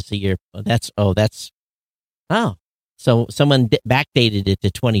 22 was the year. So someone backdated it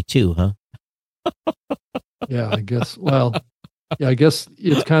to 22, huh? Yeah, I guess. Well, yeah, I guess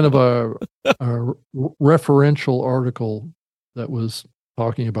it's kind of a referential article that was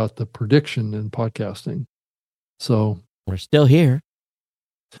talking about the prediction in podcasting. So we're still here.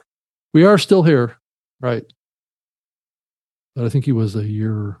 We are still here, right? But I think he was a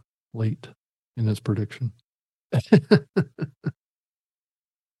year late in his prediction.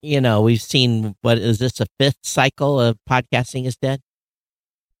 We've seen, what is this, a fifth cycle of podcasting is dead?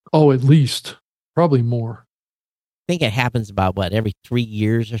 Oh, at least. Probably more. I think it happens about, every 3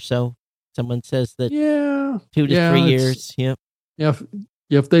 years or so? Someone says that. Yeah. 2 to 3 years. Yep. Yeah.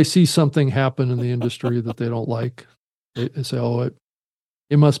 If they see something happen in the industry that they don't like, they say, oh,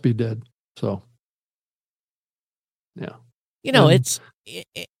 it must be dead. So, yeah.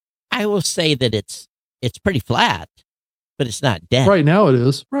 I will say that it's pretty flat, but it's not dead. Right now it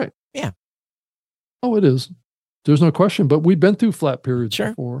is. Right. Yeah. Oh, it is. There's no question. But we've been through flat periods Sure.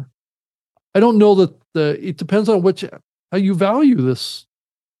 before. I don't know that it depends on how you value this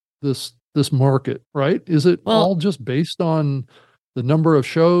market, right? Is it all just based on the number of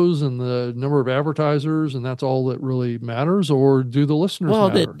shows and the number of advertisers, and that's all that really matters, or do the listeners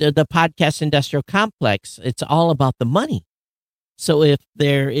matter? The podcast industrial complex, it's all about the money. So if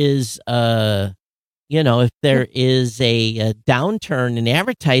there is a downturn in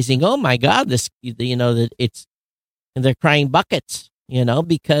advertising, oh my God, they're crying buckets,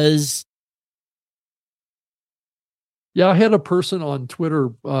 because. Yeah, I had a person on Twitter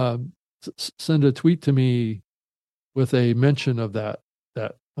send a tweet to me with a mention of that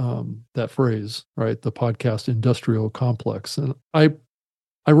phrase, right? The podcast industrial complex. And I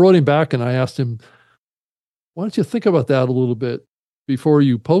wrote him back and I asked him, why don't you think about that a little bit before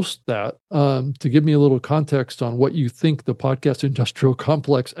you post that, to give me a little context on what you think the podcast industrial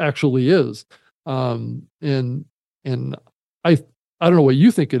complex actually is. And I don't know what you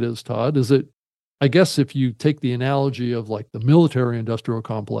think it is, Todd. Is it, I guess if you take the analogy of like the military industrial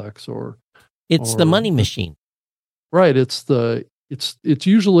complex or the money machine. Right. It's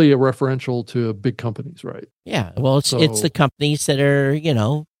usually a referential to big companies, right? Yeah. Well, it's the companies that are,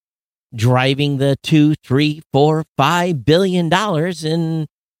 driving the $2, $3, $4, $5 billion in,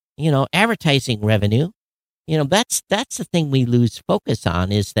 advertising revenue. That's the thing we lose focus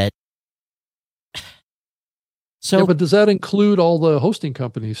on, is that. So, yeah, but does that include all the hosting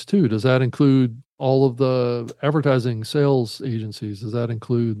companies too? Does that include all of the advertising sales agencies? Does that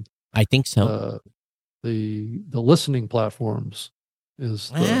include? I think so. The listening platforms is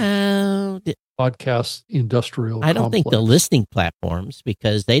the podcast industrial. I don't think the listening platforms,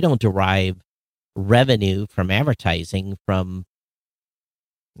 because they don't derive revenue from advertising from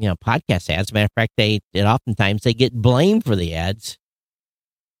podcast ads. As a matter of fact, oftentimes they get blamed for the ads.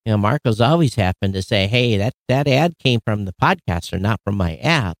 Marco's always happened to say, hey, that ad came from the podcaster, not from my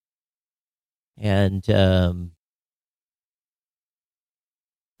app. And I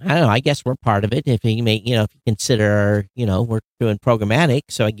don't know, I guess we're part of it. If you consider, we're doing programmatic.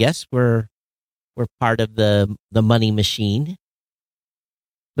 So I guess we're part of the money machine.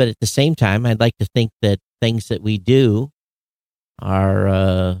 But at the same time, I'd like to think that things that we do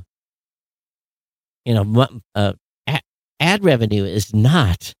are, ad revenue is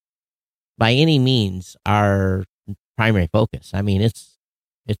not by any means our primary focus. I mean, it's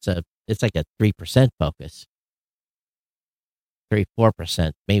like a 3% focus,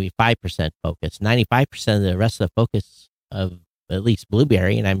 3-4%, maybe 5% focus. 95% of the rest of the focus of at least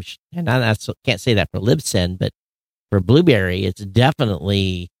Blueberry, and I can't say that for Libsyn, but for Blueberry, it's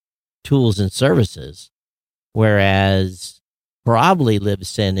definitely tools and services, whereas probably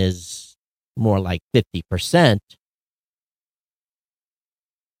Libsyn is more like 50%.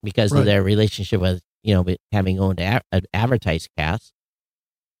 Because of their relationship with, having owned AdvertiseCast.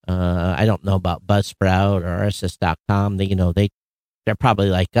 I don't know about Buzzsprout or RSS.com. They're probably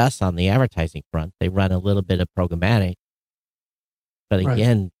like us on the advertising front. They run a little bit of programmatic, but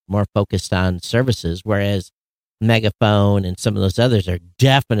again, more focused on services. Whereas Megaphone and some of those others are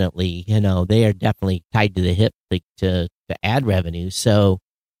definitely, they are definitely tied to the hip to ad revenue. So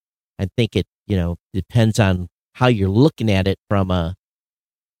I think it, depends on how you're looking at it from the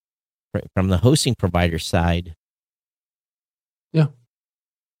hosting provider side. Yeah.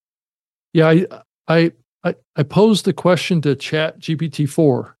 Yeah. I posed the question to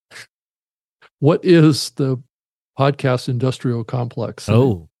ChatGPT-4. What is the podcast industrial complex?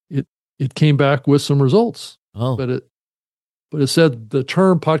 Oh, it came back with some results. Oh, but it said the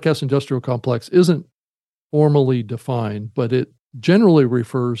term podcast industrial complex isn't formally defined, but it generally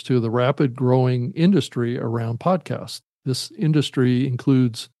refers to the rapid growing industry around podcasts. This industry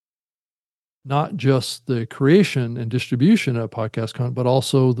includes not just the creation and distribution of podcast content, but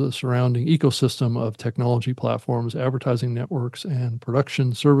also the surrounding ecosystem of technology platforms, advertising networks, and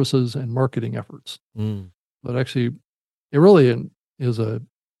production services and marketing efforts. But actually, it really is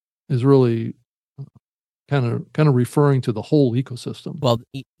really kind of referring to the whole ecosystem. Well,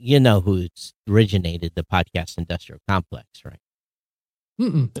 you know who's originated the podcast industrial complex, right?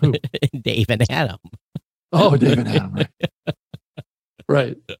 Who? Dave and Adam. Oh, Dave and Adam,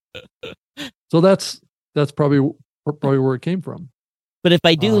 right. So that's probably where it came from. But if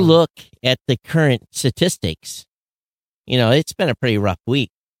I do look at the current statistics, it's been a pretty rough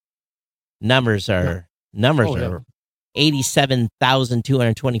week. Numbers are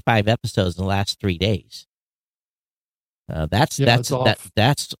 87,225 episodes in the last 3 days. That's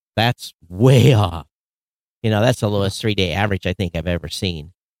way off. That's the lowest 3-day average I think I've ever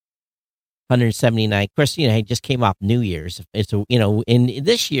seen. 179. Of course, I just came off New Year's. It's in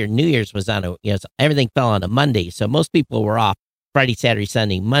this year, New Year's was on everything fell on a Monday, so most people were off Friday, Saturday,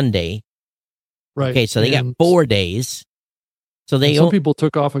 Sunday, Monday. Right. Okay, so they got 4 days. So some people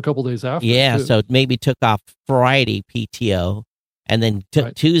took off a couple days after. Yeah, so maybe took off Friday PTO, and then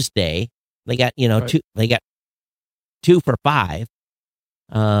took Tuesday. They got they got 2 for 5.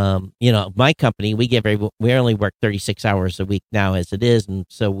 My company, we only work 36 hours a week now as it is. And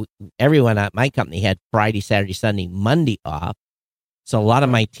so everyone at my company had Friday, Saturday, Sunday, Monday off. So a lot of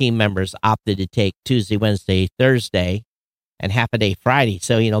my team members opted to take Tuesday, Wednesday, Thursday, and half a day Friday.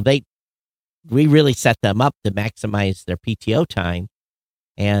 So, we really set them up to maximize their PTO time.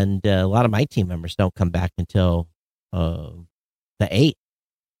 And a lot of my team members don't come back until the 8th.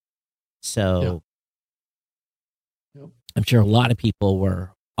 So I'm sure a lot of people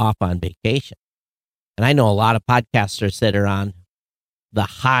were off on vacation. And I know a lot of podcasters that are on the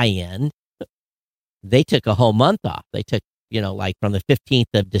high end. They took a whole month off. They took, like from the 15th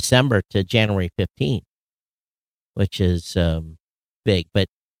of December to January 15th, which is big. But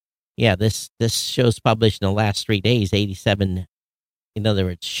yeah, this show's published in the last 3 days, 87, in other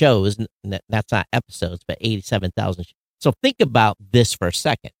words, shows. That's not episodes, but 87,000. So think about this for a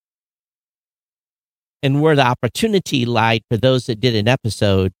second. And where the opportunity lied for those that did an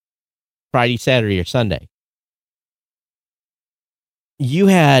episode Friday, Saturday, or Sunday. You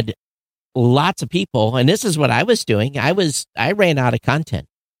had lots of people, and this is what I was doing. I ran out of content.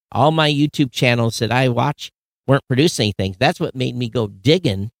 All my YouTube channels that I watch weren't producing anything. That's what made me go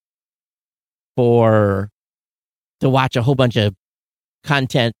digging to watch a whole bunch of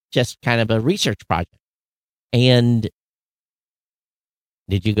content, just kind of a research project. And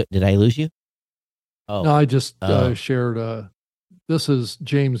did I lose you? Oh. No, I just shared. This is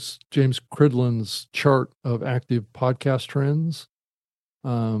James Cridland's chart of active podcast trends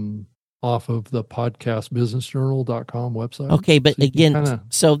off of the podcastbusinessjournal.com website. Okay, but so again,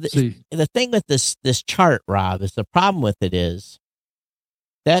 the thing with this chart, Rob, is the problem with it is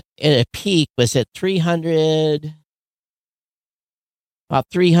that at a peak was at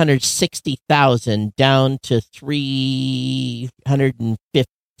 360,000 down to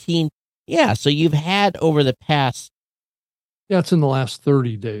 315. Yeah, so you've had over the past. Yeah, it's in the last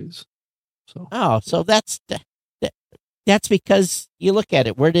 30 days. So that's because you look at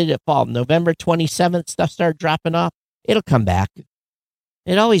it. Where did it fall? November 27th, stuff started dropping off. It'll come back.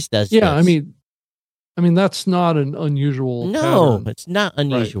 It always does. Yeah, this. I mean that's not an unusual. No, pattern. It's not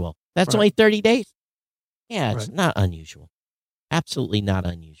unusual. Right. That's only 30 days. Yeah, it's not unusual. Absolutely not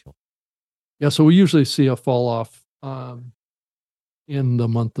unusual. Yeah, so we usually see a fall off in the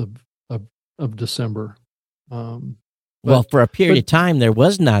month of December. Well, for a period of time, there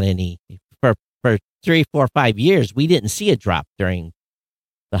was not any. For 3, 4, 5 years, we didn't see a drop during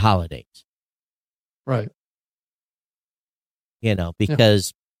the holidays. Right.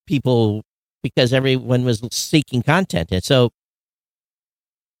 Because everyone was seeking content. And so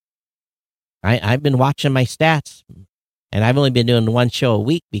I've been watching my stats, and I've only been doing one show a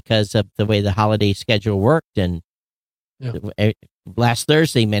week because of the way the holiday schedule worked. And last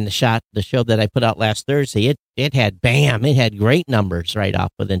Thursday, man, the show that I put out last Thursday, it had great numbers right off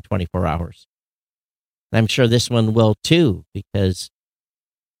within 24 hours. And I'm sure this one will too, because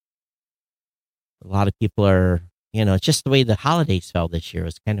a lot of people are, it's just the way the holidays fell this year. It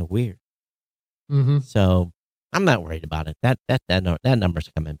was kind of weird. Mm-hmm. So I'm not worried about it. That number's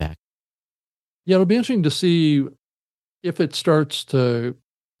coming back. Yeah, it'll be interesting to see if it starts to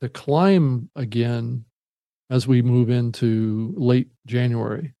climb again as we move into late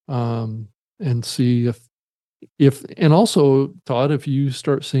January, and see if and also, Todd, if you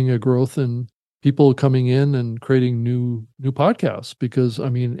start seeing a growth in people coming in and creating new podcasts, because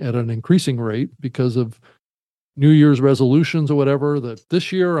at an increasing rate because of New Year's resolutions or whatever, that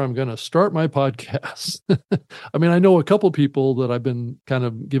this year I'm going to start my podcast. I know a couple people that I've been kind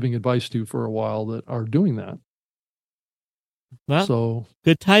of giving advice to for a while that are doing that. Well, so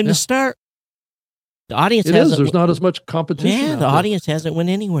good time to start. The audience there's not as much competition. Yeah, the audience hasn't went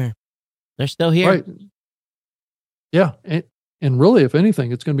anywhere. They're still here. Right. Yeah. And really, if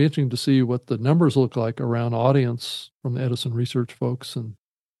anything, it's going to be interesting to see what the numbers look like around audience from the Edison Research folks and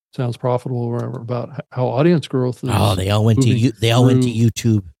Sounds Profitable or whatever about how audience growth is. Oh, they all went to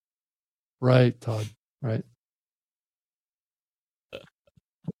YouTube. Right, Todd. Right.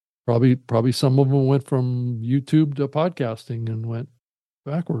 Probably some of them went from YouTube to podcasting and went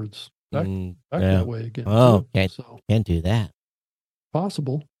backwards. Back that way again. Oh, can't do that.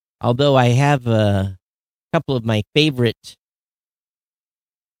 Possible. Although I have a couple of my favorite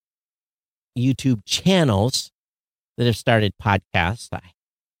YouTube channels that have started podcasts.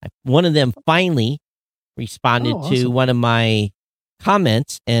 One of them finally responded to one of my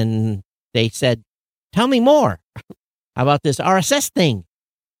comments, and they said, "Tell me more about this RSS thing."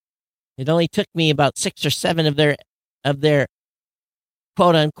 It only took me about 6 or 7 of their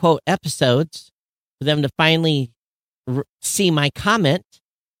quote unquote episodes for them to finally see my comment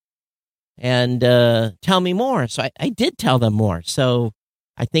and tell me more. So I did tell them more. So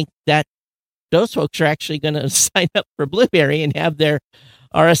I think that those folks are actually going to sign up for Blueberry and have their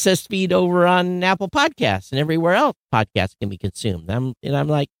RSS feed over on Apple Podcasts and everywhere else podcasts can be consumed. I'm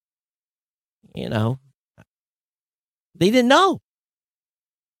like, they didn't know.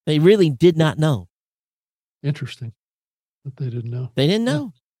 They really did not know. Interesting that they didn't know. They didn't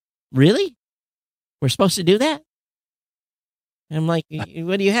know. Yeah. Really? We're supposed to do that? And I'm like,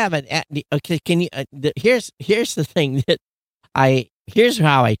 what do you have? Okay, can you? Here's the thing here's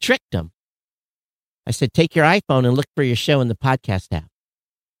how I tricked them. I said, take your iPhone and look for your show in the podcast app.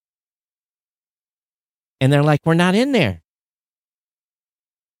 And they're like, we're not in there.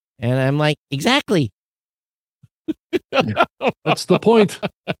 And I'm like, exactly. Yeah, that's the point.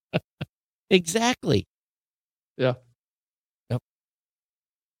 Exactly. Yeah. Yep.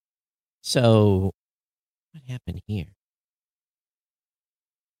 So, what happened here?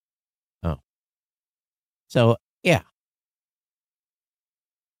 Oh. So, yeah.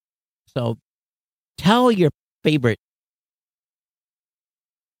 So, tell your favorite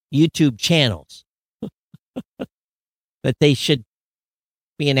YouTube channels that they should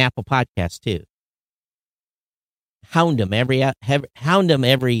be an Apple Podcast too. Hound them every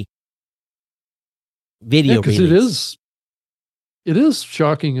video release. It is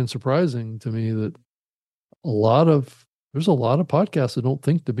shocking and surprising to me that there's a lot of podcasts that don't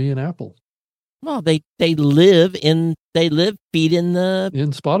think to be an Apple. Well, they live feeding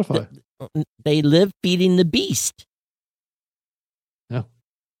in Spotify. They live feeding the beast. Yeah.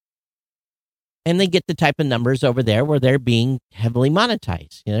 And they get the type of numbers over there where they're being heavily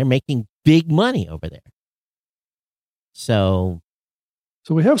monetized. They're making big money over there. So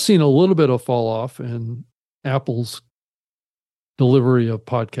we have seen a little bit of fall off in Apple's delivery of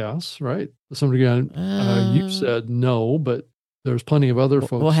podcasts, right? To some degree, you've said no, but there's plenty of other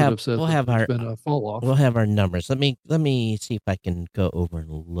folks that have said there's been a fall off. We'll have our numbers. Let me see if I can go over and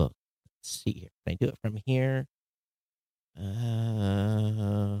look. Let's see here. Can I do it from here?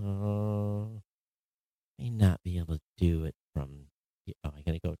 May not be able to do it from. Oh, I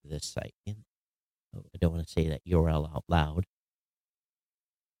gotta go to this site. I don't want to say that URL out loud.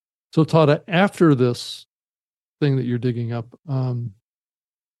 So, Todd, after this thing that you're digging up,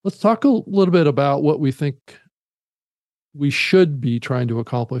 let's talk a little bit about what we think we should be trying to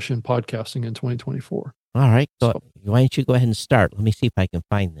accomplish in podcasting in 2024. All right. So, why don't you go ahead and start? Let me see if I can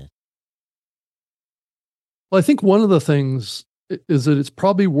find this. Well, I think one of the things is that it's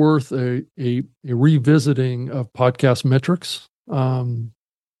probably worth a revisiting of podcast metrics, and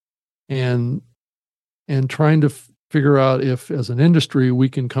trying to figure out if, as an industry, we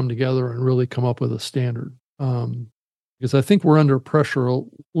can come together and really come up with a standard. Because I think we're under pressure a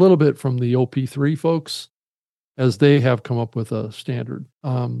little bit from the OP3 folks as they have come up with a standard.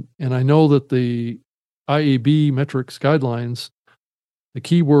 And I know that the IAB metrics guidelines, the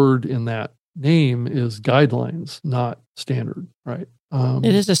key word in that name is guidelines, not standard, right?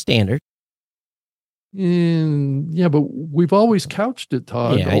 It is a standard. But we've always couched it,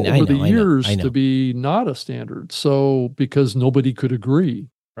 Todd, over the years to be not a standard. So because nobody could agree,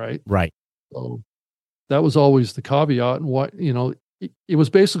 right? Right. So that was always the caveat. And what, it was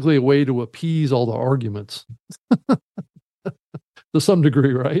basically a way to appease all the arguments to some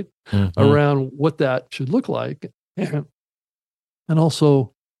degree, right? Mm-hmm. Around what that should look like. And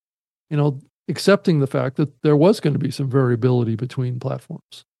also, accepting the fact that there was going to be some variability between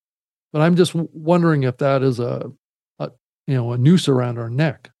platforms. But I'm just wondering if that is a noose around our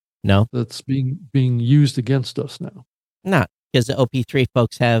neck. No, that's being used against us now. Not because the OP3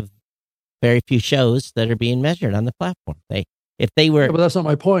 folks have very few shows that are being measured on the platform. But that's not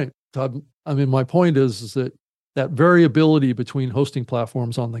my point, Todd. I mean, my point is that variability between hosting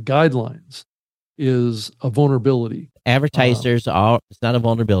platforms on the guidelines is a vulnerability. Advertisers it's not a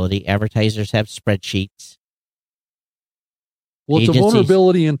vulnerability. Advertisers have spreadsheets. Well, it's Agencies. a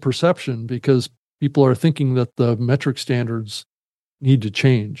vulnerability in perception because people are thinking that the metric standards need to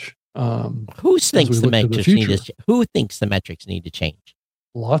change. Who thinks the metrics need to change?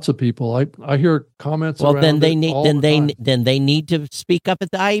 Lots of people. I hear comments. Well, around then they it need all then the they time. then they need to speak up at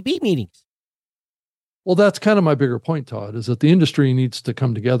the IAB meetings. Well, that's kind of my bigger point, Todd, is that the industry needs to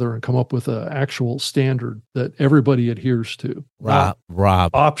come together and come up with an actual standard that everybody adheres to. Rob,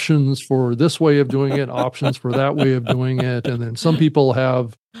 Options for this way of doing it, options for that way of doing it. And then some people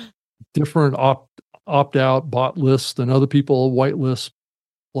have different opt-out bot lists than other people, white lists,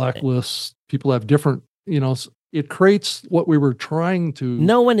 black lists. People have different, it creates what we were trying to.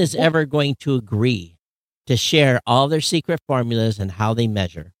 No one is ever going to agree to share all their secret formulas and how they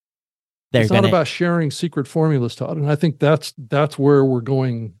measure. It's not about sharing secret formulas, Todd, and I think that's where we're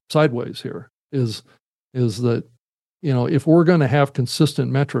going sideways here. Is that if we're going to have consistent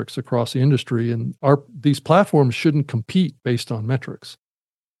metrics across the industry, and these platforms shouldn't compete based on metrics.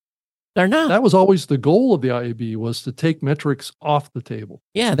 They're not. That was always the goal of the IAB, was to take metrics off the table.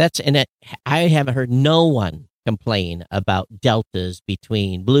 Yeah, I haven't heard no one complain about deltas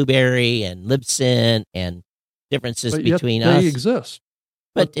between Blueberry and Libsyn and differences between us. They exist.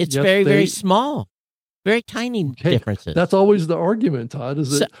 But it's very, very small, very tiny differences. That's always the argument, Todd,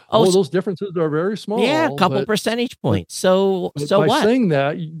 is that, those differences are very small. Yeah, a couple percentage points. So by what? Saying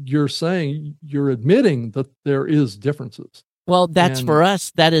that, you're admitting that there is differences. Well, for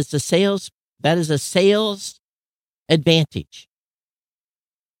us, that is a sales advantage.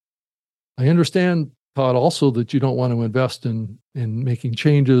 I understand, Todd, also that you don't want to invest in making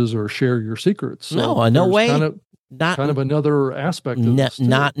changes or share your secrets. So no way. Kind of another aspect of this too.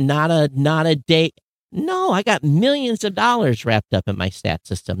 Not a day. No, I got millions of dollars wrapped up in my stat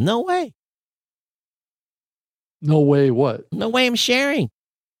system. No way. No way. What? No way I'm sharing.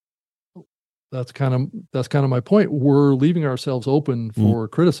 That's kind of my point. We're leaving ourselves open for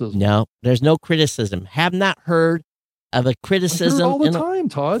criticism. No, there's no criticism. Have not heard of a criticism I hear it all the time,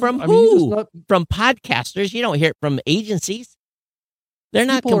 Todd. From who? From podcasters. You don't hear it from agencies. They're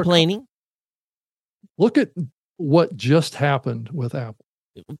not complaining. Look at what just happened with Apple.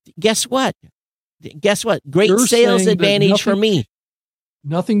 Guess what? Great sales advantage for me.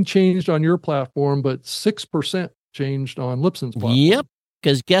 Nothing changed on your platform, but 6% changed on Libsyn's platform. Yep.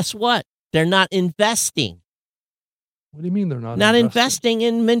 Because guess what? They're not investing. What do you mean they're not investing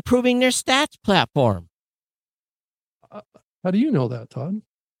in improving their stats platform? How do you know that, Todd?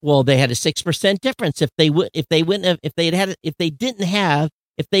 Well, they had a 6% difference. If they would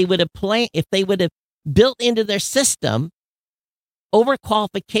have built into their system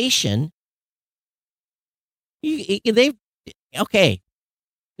overqualification, okay.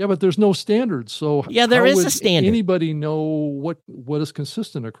 Yeah, but there's no standard. So there is a standard. Anybody know what is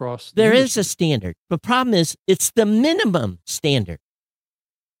consistent across? There is a standard. The problem is it's the minimum standard.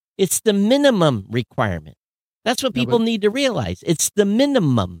 It's the minimum requirement. That's what people need to realize. It's the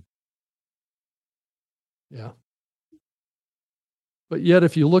minimum. Yeah. But yet,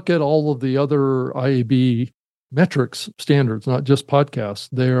 if you look at all of the other IAB metrics standards, not just podcasts,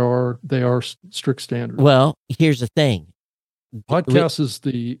 they are strict standards. Well, here's the thing. Podcast is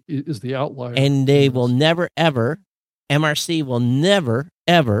the outlier. And they will never, ever, MRC will never,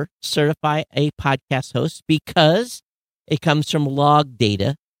 ever certify a podcast host because it comes from log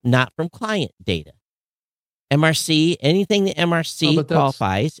data, not from client data. MRC, anything that MRC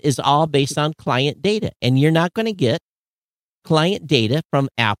qualifies is all based on client data. And you're not going to get client data from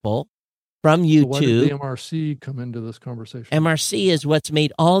Apple, from YouTube. So why did the MRC come into this conversation? MRC is what's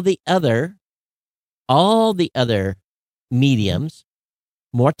made all the other mediums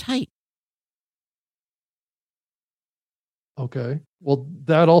more tight. Okay. Well,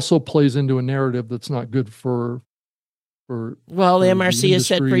 that also plays into a narrative that's not good for the MRC has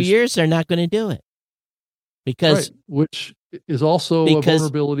said for years they're not going to do it. Because which is also a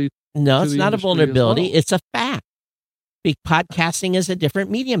vulnerability. No, it's not a vulnerability. It's a fact. Podcasting is a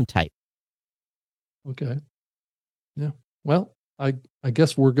different medium type. Okay. Yeah. Well, I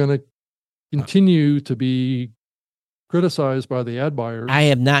guess we're going to continue to be criticized by the ad buyers. I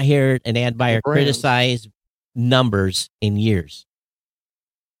have not heard an ad buyer criticize numbers in years.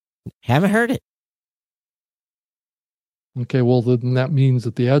 Haven't heard it. Okay. Well, then that means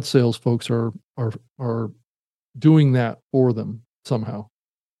that the ad sales folks are doing that for them somehow.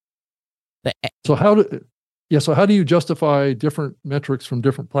 So how do you justify different metrics from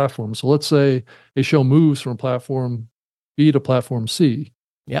different platforms? So let's say a show moves from platform B to platform C.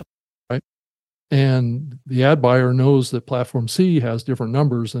 Yep. Right. And the ad buyer knows that platform C has different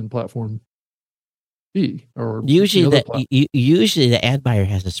numbers than platform be. Or usually usually the ad buyer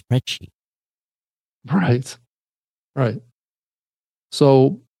has a spreadsheet. Right.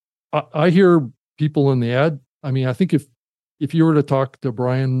 So I hear people in the ad. I mean, I think if you were to talk to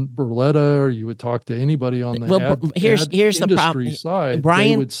Brian Berletta, or you would talk to anybody on the here's industry the problem side,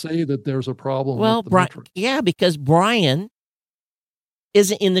 Brian they would say that there's a problem. Well, with the metrics. Yeah, because Brian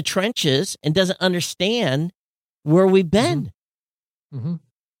isn't in the trenches and doesn't understand where we've been. Mm-hmm.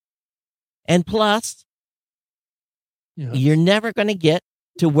 And plus, you're never going to get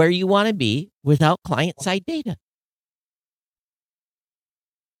to where you want to be without client-side data.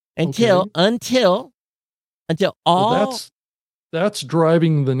 Until all... That's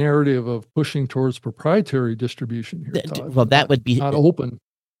driving the narrative of pushing towards proprietary distribution here, Todd. Well, that would be... Not open.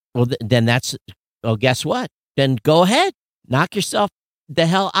 Well, then that's... Well, guess what? Then go ahead. Knock yourself the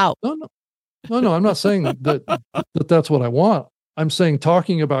hell out. No, I'm not saying that that's what I want. I'm saying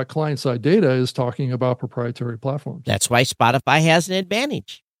talking about client-side data is talking about proprietary platforms. That's why Spotify has an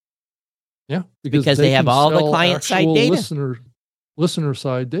advantage. Yeah, because they have all the client-side data.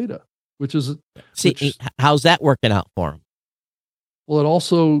 Listener-side data, which is... how's that working out for them? Well, it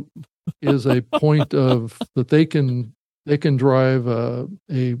also is a point of that they can drive a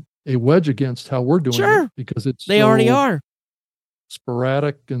wedge against how we're doing it, because they already are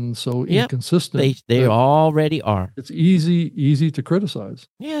sporadic and so inconsistent. They already are. It's easy to criticize.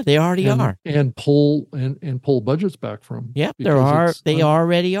 Yeah, they already are, and pull budgets back from. Yeah, they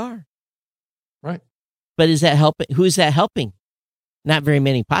already are. Right. But is that helping? Who is that helping? Not very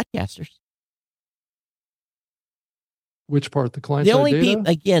many podcasters. Which part? The client-side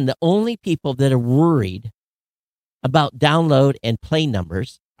data? The only people that are worried about download and play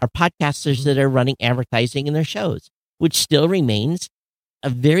numbers are podcasters that are running advertising in their shows, which still remains a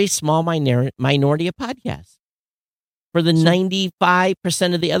very small minority of podcasts. For the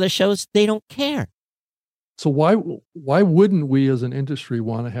 95% of the other shows, they don't care. So why wouldn't we as an industry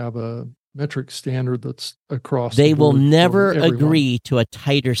want to have a metric standard that's across the board? They will never agree to a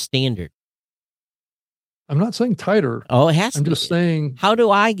tighter standard. I'm not saying tighter. Oh, it has to be. I'm just saying, how did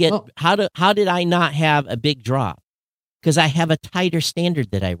I not have a big drop? Because I have a tighter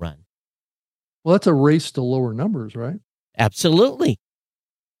standard that I run. Well, that's a race to lower numbers, right? Absolutely.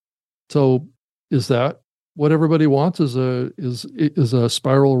 So is that what everybody wants, is a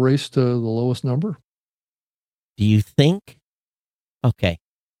spiral race to the lowest number? Do you think? Okay.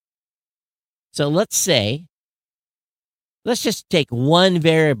 So let's just take one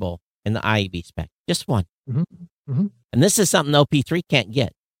variable in the IAB spec, just one. Mm-hmm. Mm-hmm. And this is something OP3 can't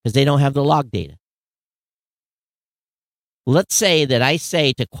get because they don't have the log data. Let's say that I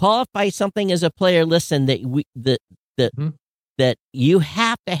say to qualify something as a player listen that you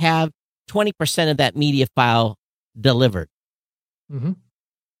have to have 20% of that media file delivered. Mm-hmm.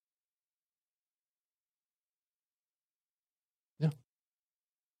 Yeah.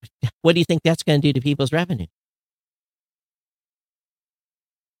 What do you think that's going to do to people's revenue?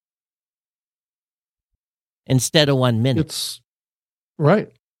 Instead of 1 minute. It's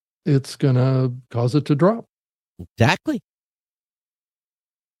right. It's going to cause it to drop. Exactly.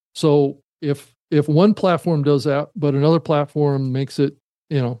 So if one platform does that, but another platform makes it,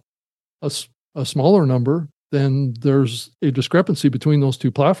 a smaller number, then there's a discrepancy between those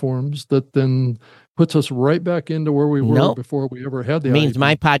two platforms that then puts us right back into where we were before we ever had the It means IAB.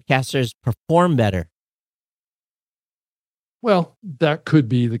 My podcasters perform better. Well, that could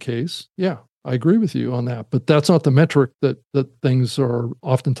be the case. Yeah, I agree with you on that. But that's not the metric that things are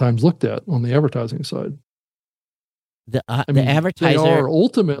oftentimes looked at on the advertising side. The advertisers are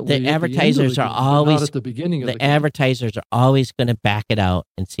ultimately the advertisers are always not at the beginning of the advertisers are always going to back it out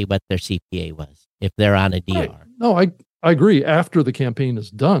and see what their CPA was if they're on a DR. Right. No, I agree. After the campaign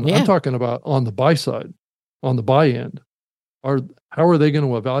is done, I'm talking about on the buy side, on the buy end. How are they going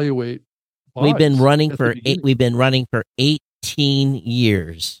to evaluate? We've been running for 18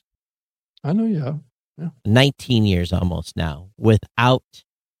 years. I know you have. Yeah. 19 years almost now without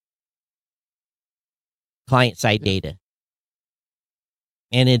client-side data.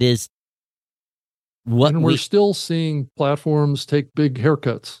 And it is what we're still seeing platforms take big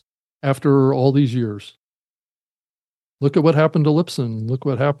haircuts after all these years. Look at what happened to Libsyn. Look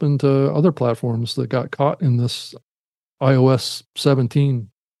what happened to other platforms that got caught in this iOS 17.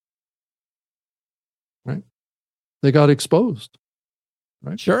 Right? They got exposed.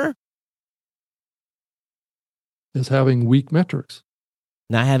 Right? Sure. As having weak metrics.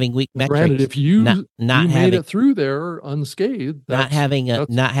 Not having weak metrics. Granted, if you made it through there unscathed,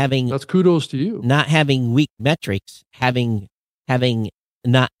 that's kudos to you. Not having weak metrics, having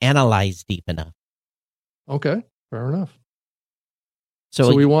not analyzed deep enough. Okay, fair enough.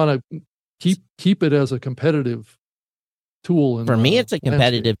 So we want to keep it as a competitive tool. For me, it's a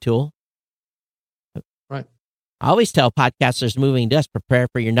competitive tool. Right. I always tell podcasters moving to us, prepare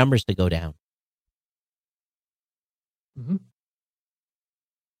for your numbers to go down. Mm-hmm.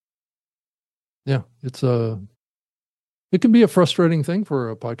 Yeah, it can be a frustrating thing for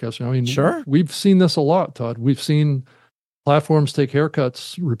a podcaster. I mean, sure, we've seen this a lot, Todd. We've seen platforms take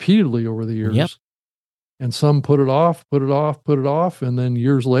haircuts repeatedly over the years. Yep. And some put it off, and then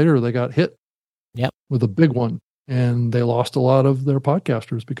years later they got hit with a big one, and they lost a lot of their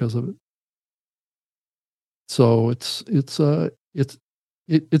podcasters because of it. So it's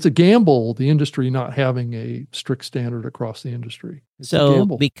a gamble, the industry not having a strict standard across the industry. So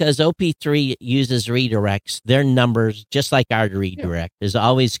because OP3 uses redirects, their numbers, just like our redirect, is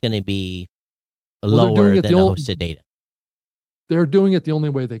always going to be lower than the hosted data. They're doing it the only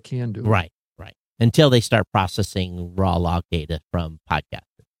way they can do it. Right. Until they start processing raw log data from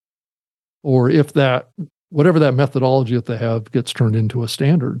podcasters. Or if whatever that methodology that they have gets turned into a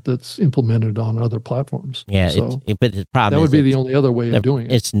standard that's implemented on other platforms. Yeah, but the problem that would be the only other way of doing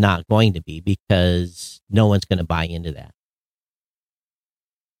it. It's not going to be, because no one's going to buy into that.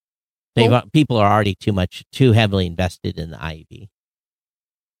 People are already too heavily invested in the IAB,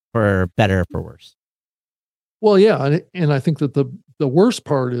 for better or for worse. Well, yeah, and I think that the worst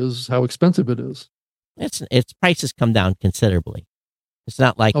part is how expensive it is. Its prices come down considerably. It's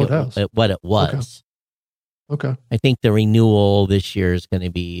not like what it was. Okay. I think the renewal this year is going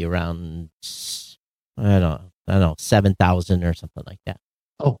to be around, I don't know, 7,000 or something like that.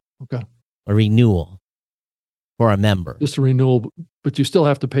 Oh, okay. A renewal for a member. Just a renewal, but you still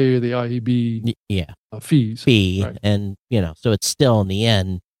have to pay the IAB fees. Right. And, so it's still in the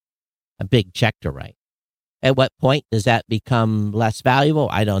end a big check to write. At what point does that become less valuable?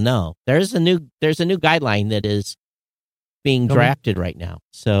 I don't know. There's a new guideline that is being drafted right now.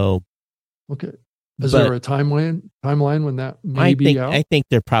 So, okay. Is there a timeline when that may be out? I think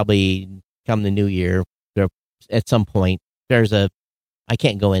they're probably come the new year. At some point, I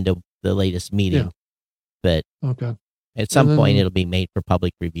can't go into the latest meeting, but at some point it'll be made for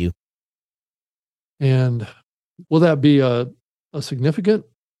public review. And will that be a significant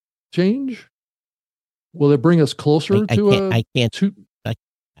change? Will it bring us closer to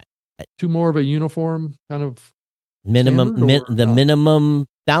more of a uniform kind of minimum? Minimum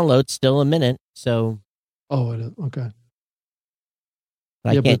download's still a minute. So, it is okay.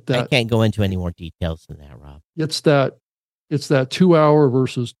 I can't go into any more details than that, Rob. It's that 2 hour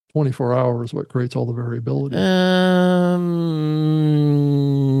versus 24 hours what creates all the variability.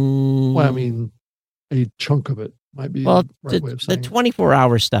 Well, I mean, a chunk of it might be the right way of saying the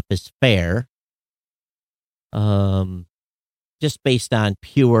 24-hour stuff is fair. Just based on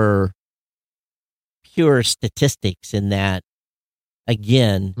pure statistics, in that,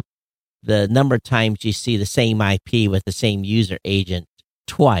 again, the number of times you see the same IP with the same user agent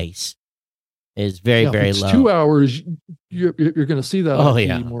twice is very, very low. 2 hours, you're going to see that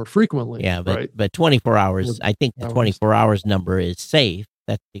IP more frequently. Yeah, but 24 hours, I think the 24 hours number is safe.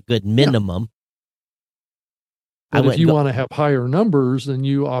 That's a good minimum. But if you want to have higher numbers, then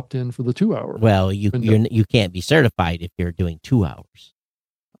you opt in for the 2 hour. Well, you can't be certified if you're doing 2 hours.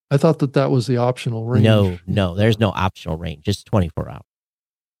 I thought that was the optional range. No, there's no optional range. It's 24 hours.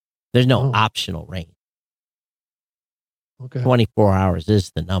 There's no optional range. Okay. 24 hours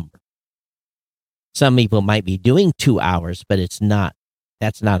is the number. Some people might be doing 2 hours, but that's not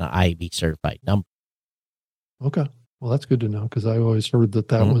an IAB certified number. Okay. Well, that's good to know, because I always heard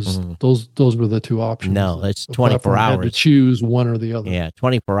that was those were the two options. No, it's 24 hours. Had to choose one or the other. Yeah,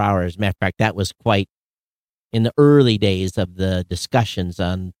 24 hours. Matter of fact, that was quite in the early days of the discussions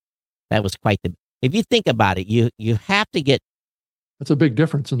on. That was quite the. If you think about it, you have to get. That's a big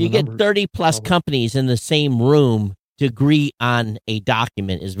difference in the numbers. You get 30 plus companies in the same room to agree on a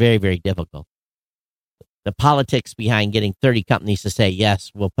document is very, very difficult. The politics behind getting 30 companies to say,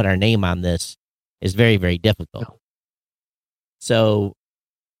 yes, we'll put our name on this is very, very difficult. No. So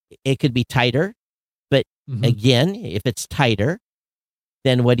it could be tighter, but again, if it's tighter,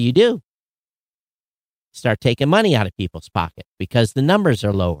 then what do? Start taking money out of people's pocket because the numbers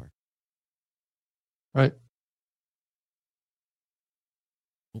are lower. Right.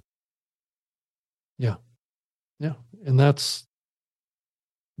 Yeah. Yeah. And that's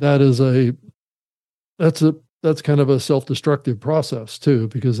kind of a self-destructive process too,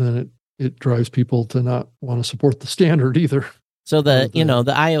 because then it drives people to not want to support the standard either. So the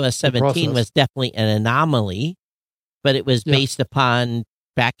iOS 17 was definitely an anomaly, but it was based upon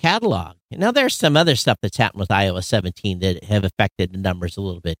back catalog. Now there's some other stuff that's happened with iOS 17 that have affected the numbers a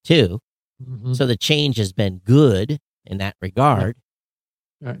little bit too. So the change has been good in that regard.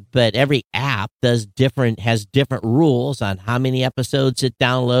 Right. But every app has different rules on how many episodes it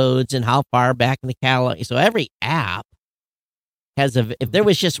downloads and how far back in the catalog. So every app has if there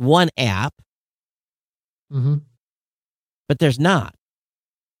was just one app, but there's not.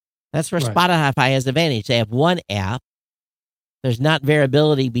 That's where Spotify has advantage. They have one app. There's not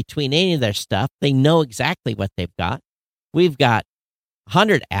variability between any of their stuff. They know exactly what they've got. We've got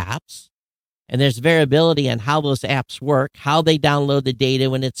 100 apps, and there's variability on how those apps work, how they download the data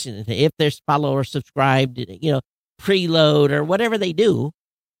when if they're follow or subscribed, preload or whatever they do.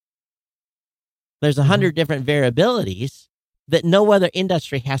 There's 100 different variabilities that no other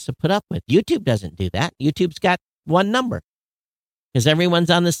industry has to put up with. YouTube doesn't do that. YouTube's got one number because everyone's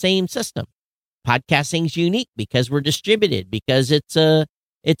on the same system. Podcasting's unique because we're distributed, because it's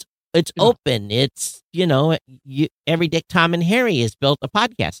open. It's, every Dick, Tom, and Harry has built a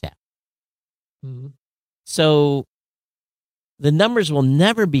podcast app. So the numbers will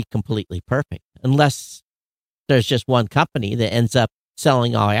never be completely perfect unless there's just one company that ends up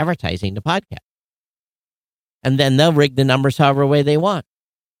selling all advertising to podcasts. And then they'll rig the numbers however way they want.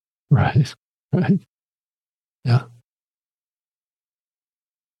 Right. Yeah.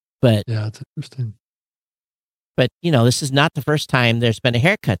 But yeah, it's interesting. But, this is not the first time there's been a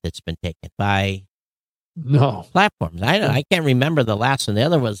haircut that's been taken by platforms. I can't remember the last one.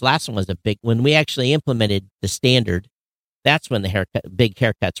 Last one was when we actually implemented the standard. That's when the big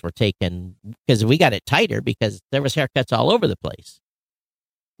haircuts were taken, because we got it tighter because there was haircuts all over the place.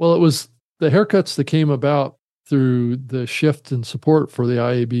 Well, it was the haircuts that came about through the shift in support for the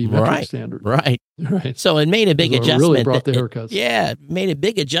IAB metric standard. Right. So it made a big adjustment. Really brought the haircuts. It made a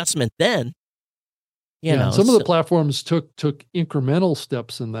big adjustment then. Some of the platforms took incremental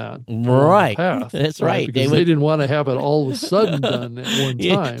steps in that path. That's right. Because they didn't want to have it all of a sudden done at one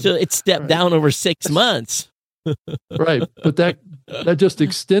time. So it stepped down over 6 months. Right. But that just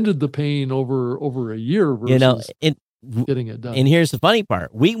extended the pain over a year versus getting it done. And here's the funny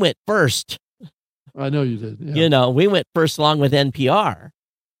part. We went first. I know you did. Yeah. We went first along with NPR.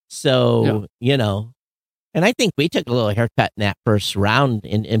 So, and I think we took a little haircut in that first round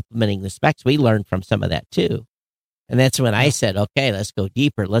in implementing the specs. We learned from some of that too. And that's when I said, okay, let's go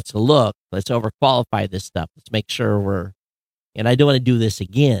deeper. Let's overqualify this stuff. Let's make sure and I don't want to do this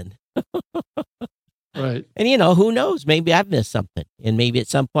again. Right. And, who knows? Maybe I've missed something. And maybe at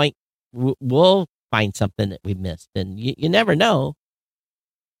some point we'll find something that we missed. And you never know.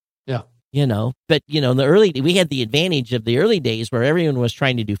 Yeah. But, we had the advantage of the early days where everyone was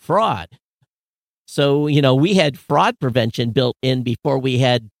trying to do fraud. So, we had fraud prevention built in before we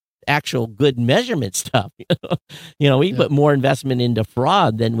had actual good measurement stuff. We put more investment into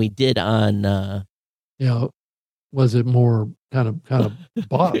fraud than we did on. Was it more kind of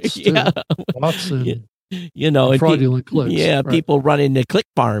bots? Too? Bots and fraudulent clicks. Yeah, right. People running the click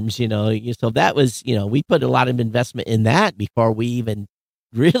farms. So that was we put a lot of investment in that before we even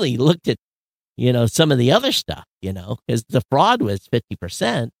really looked at some of the other stuff. Because the fraud was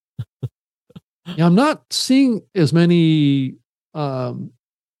 50%. Yeah, I'm not seeing as many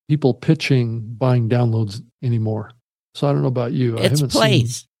people pitching buying downloads anymore. So I don't know about you. It's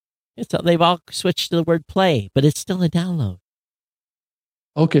plays. They've all switched to the word play, but it's still a download.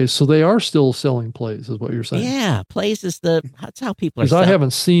 Okay, so they are still selling plays, is what you're saying? Yeah, plays is that's how people are. Because I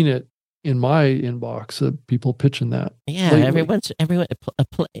haven't seen it in my inbox of people pitching that. Yeah, everyone.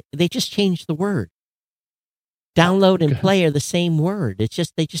 They just changed the word. Download and play are the same word. It's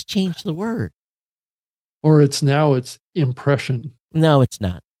just they just changed the word. Or it's impression. No, it's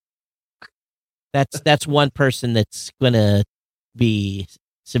not. That's one person that's going to be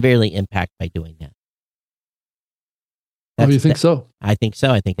severely impacted by doing that. You think so? I think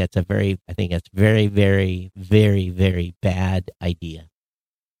so. I think that's very, very, very, very bad idea.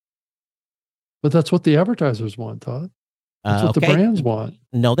 But that's what the advertisers want, Todd. That's what the brands want.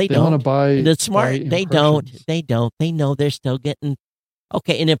 No, they don't. They want to buy the smart. They don't. impressions. They don't. They know they're still getting.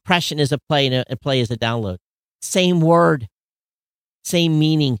 Okay, an impression is a play, and a play is a download. Same word, same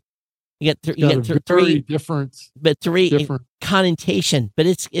meaning. You get three different, but different connotation. But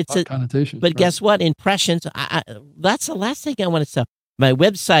it's a connotation. But guess what? Impressions. That's the last thing I want to say. My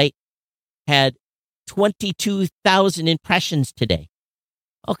website had 22,000 impressions today.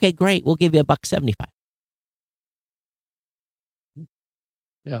 Okay, great. We'll give you $1.75.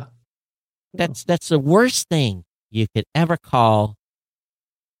 Yeah, that's the worst thing you could ever call.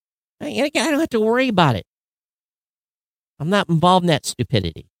 I don't have to worry about it. I'm not involved in that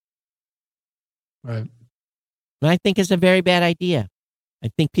stupidity. Right. And I think it's a very bad idea. I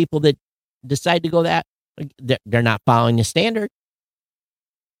think people that decide to go that, they're not following the standard.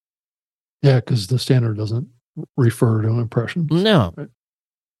 Yeah, because the standard doesn't refer to impressions. No. Right.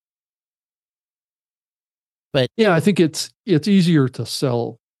 But yeah, I think it's easier to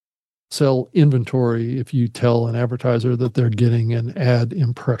sell inventory if you tell an advertiser that they're getting an ad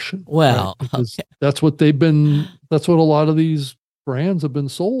impression. Well, right? Because that's what a lot of these brands have been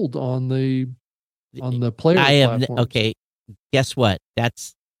sold on the player platforms. Okay, guess what?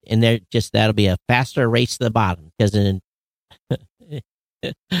 That'll be a faster race to the bottom because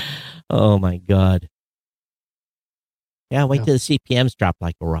oh my God. Yeah, wait till the CPMs drop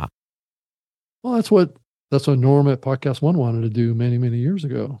like a rock. Well, that's what Norm at Podcast One wanted to do many, many years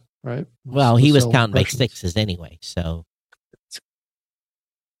ago, right? Well, he was counting by sixes anyway, so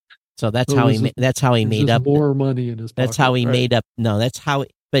that's how he made up more money in his pocket. That's how he made up. No, that's how.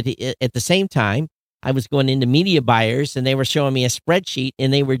 But at the same time, I was going into media buyers, and they were showing me a spreadsheet,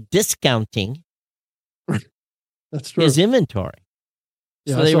 and they were discounting that's true. his inventory.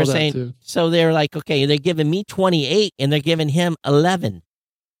 Yeah, so they were saying, too. So they're like, okay, they're giving me 28, and they're giving him 11,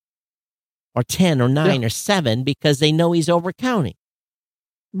 or 10, or 9, or 7 because they know he's overcounting.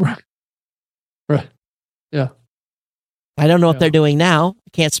 Right. Yeah. I don't know what they're doing now.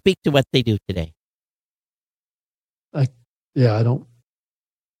 I can't speak to what they do today. I don't.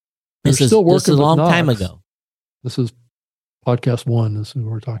 This is a long time ago. This is Podcast One. This is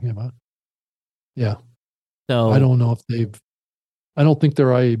what we're talking about. Yeah. So I don't know if I don't think they're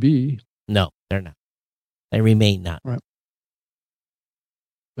IAB. No, they're not. They remain not. Right.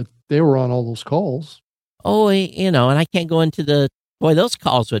 But they were on all those calls. Oh, and I can't go into those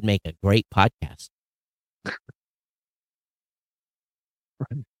calls would make a great podcast.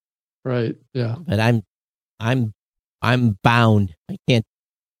 Right. Yeah. But I'm bound. I can't.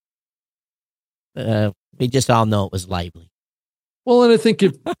 We just all know it was lively. Well, and I think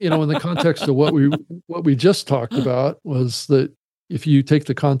in the context of what we just talked about was that if you take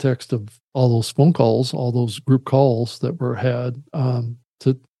the context of all those phone calls, all those group calls that were had, to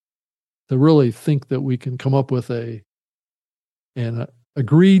really think that we can come up with an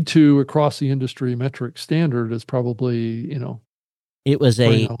agreed to across the industry metric standard is probably, it was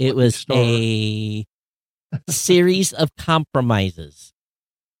a series of compromises.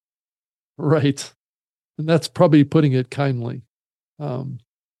 Right. And that's probably putting it kindly,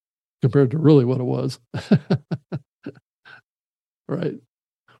 compared to really what it was. Right.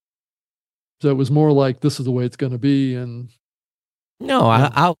 So it was more like, this is the way it's going to be. And no,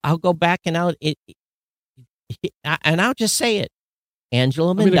 I'll go back and I'll just say it.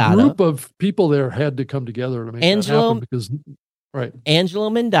 Angelo Mandato. A group of people there had to come together to make that happen because, right. Angelo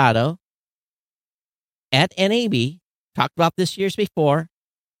Mandato at NAB talked about this years before.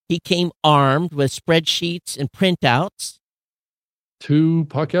 He came armed with spreadsheets and printouts to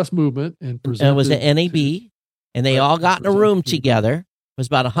Podcast Movement and presented. It was at NAB, and they all got in a room together. It was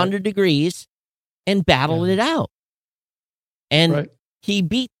about 100 degrees, and battled it out. And he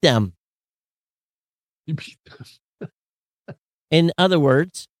beat them. In other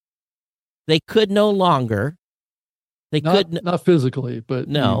words, they could no longer. Not physically, but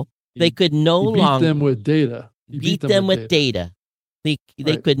they could no longer beat them with data. Beat them with data. They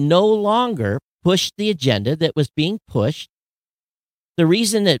could no longer push the agenda that was being pushed. The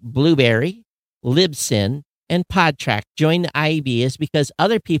reason that Blueberry, Libsyn, and Podtrac joined the IAB is because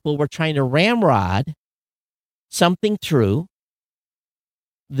other people were trying to ramrod something through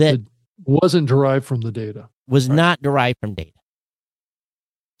that wasn't derived from the data. Was not derived from data.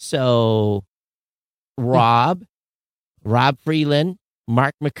 So Rob Freeland,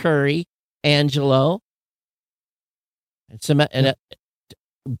 Mark McCurry, Angelo, and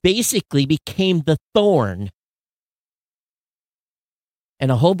basically became the thorn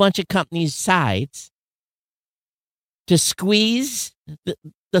and a whole bunch of companies' sides to squeeze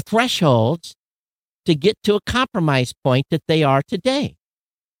the thresholds to get to a compromise point that they are today.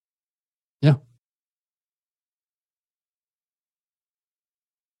 Yeah.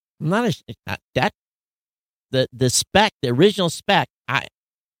 The spec, the original spec,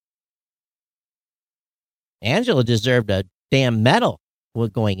 Angela deserved a damn medal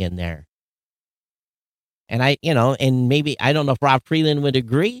with going in there. And and maybe, I don't know if Rob Freeland would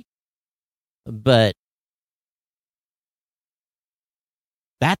agree, but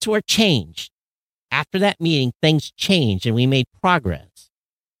that's where it changed. After that meeting, things changed and we made progress.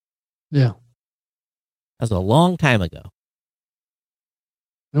 Yeah. That was a long time ago.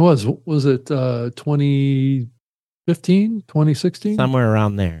 It was it 2015, 2016? Somewhere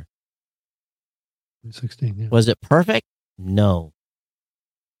around there. 2016, yeah. Was it perfect? No.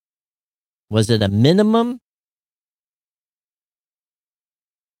 Was it a minimum?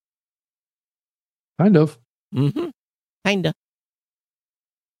 Kind of. Mm-hmm. Kind of.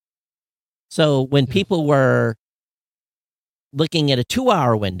 So when people were looking at a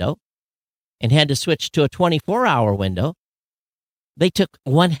 2-hour window and had to switch to a 24-hour window, they took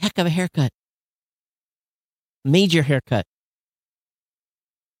one heck of a haircut. Major haircut.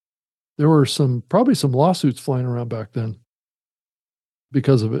 There were probably some lawsuits flying around back then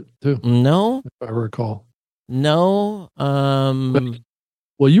because of it too. No, if I recall. No.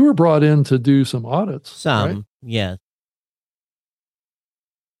 Well, you were brought in to do some audits. Some, right? yes.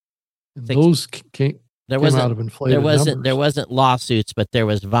 And those came out of inflated numbers. There wasn't lawsuits, but there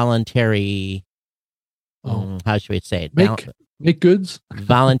was voluntary. How should we say it? Make goods.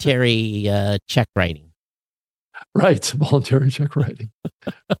 Voluntary check writing. Right, voluntary check writing.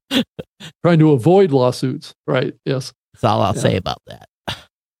 Trying to avoid lawsuits. Right. Yes. That's all I'll say about that.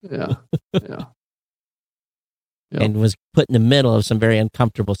 Yeah. Yeah. Yep. And was put in the middle of some very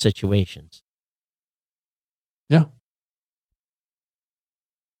uncomfortable situations. Yeah.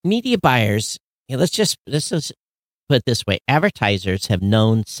 Media buyers, let's just put it this way. Advertisers have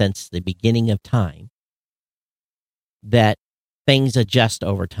known since the beginning of time that things adjust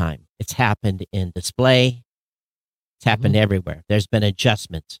over time. It's happened in display. It's happened everywhere. There's been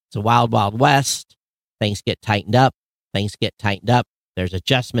adjustments. It's a wild, wild west. Things get tightened up. Things get tightened up. There's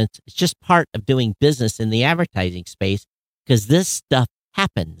adjustments. It's just part of doing business in the advertising space because this stuff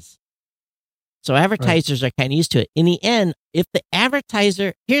happens. So advertisers are kind of used to it. In the end, if the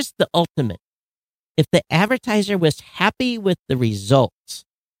advertiser, here's the ultimate. If the advertiser was happy with the results,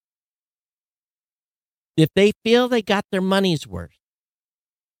 if they feel they got their money's worth,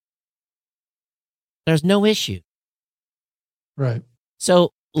 there's no issue. Right.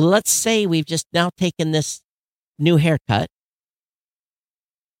 So let's say we've just now taken this new haircut.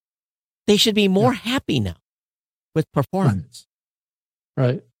 They should be more happy now with performance.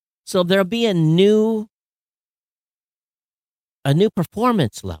 Right. So there'll be a new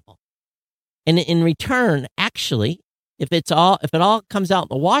performance level. And in return, actually, if it all comes out in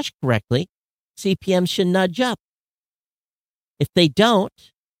the wash correctly, CPM should nudge up. If they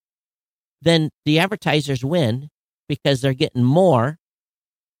don't, then the advertisers win because they're getting more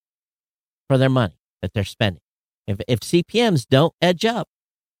for their money that they're spending. If CPMs don't edge up,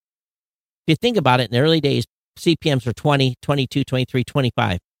 if you think about it, in the early days, CPMs were 20, 22, 23,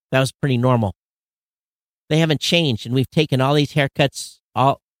 25. That was pretty normal. They haven't changed, and we've taken all these haircuts,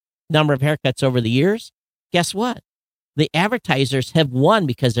 all number of haircuts over the years. Guess what? The advertisers have won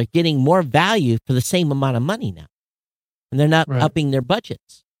because they're getting more value for the same amount of money now, and they're not upping their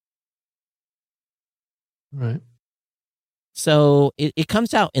budgets. Right. So it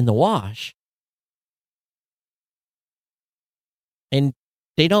comes out in the wash, and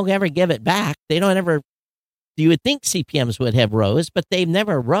they don't ever give it back. They don't ever. You would think CPMs would have rose, but they've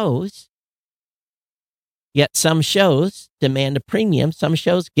never rose. Yet some shows demand a premium. Some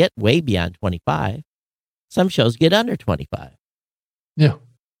shows get way beyond 25. Some shows get under 25. Yeah.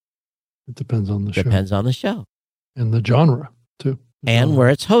 It depends on the show. Depends on the show. And the genre, too. And where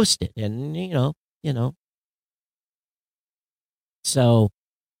it's hosted. And, you know. So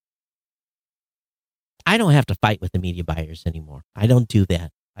I don't have to fight with the media buyers anymore. I don't do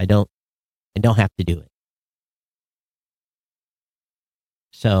that. I don't have to do it.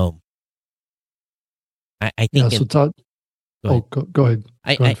 So I think. Yeah, so Todd. Go ahead. Go ahead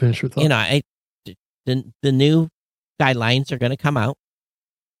and finish your thought. The new guidelines are going to come out.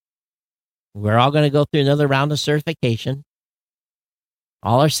 We're all going to go through another round of certification.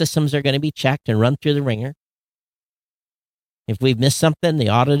 All our systems are going to be checked and run through the ringer. If we've missed something, the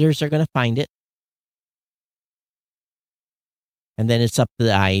auditors are going to find it. And then it's up to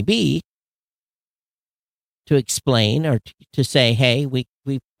the IAB to explain or to say, hey, we've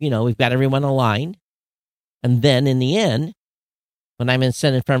got everyone aligned. And then in the end, when I'm in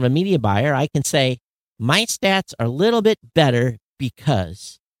front of a media buyer, I can say, my stats are a little bit better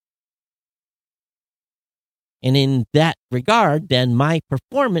because. And in that regard, then my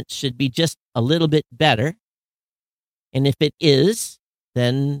performance should be just a little bit better. And if it is,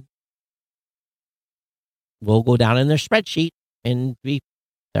 then we'll go down in their spreadsheet and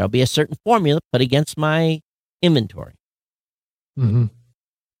there'll be a certain formula put against my inventory. Mm-hmm.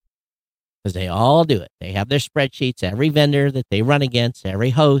 Because they all do it. They have their spreadsheets, every vendor that they run against,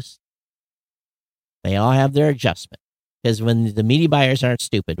 every host. They all have their adjustment. Because when the media buyers aren't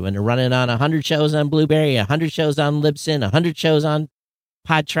stupid, when they're running on 100 shows on Blueberry, 100 shows on Libsyn, 100 shows on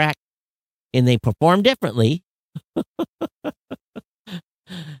PodTrack, and they perform differently.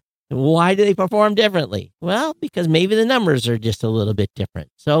 Why do they perform differently? Well, because maybe the numbers are just a little bit different.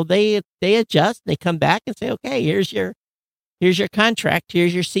 So they adjust, they come back and say, okay, here's your contract,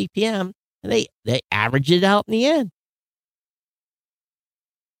 here's your CPM. And they average it out in the end.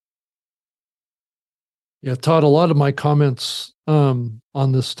 Yeah, Todd, a lot of my comments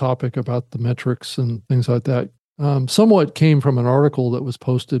on this topic about the metrics and things like that. Somewhat came from an article that was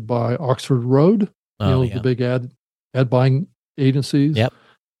posted by Oxford Road, the big ad buying agencies. Yep.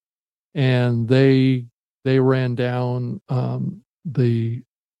 And they ran down the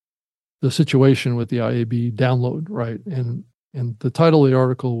situation with the IAB download, right? And the title of the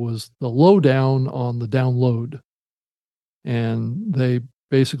article was "The Lowdown on the Download," and they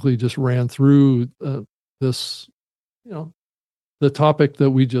basically just ran through this, the topic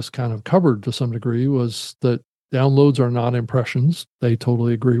that we just kind of covered to some degree, was that downloads are not impressions. They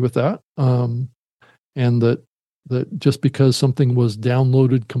totally agree with that, and that just because something was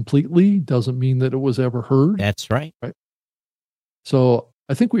downloaded completely doesn't mean that it was ever heard. That's right. Right. So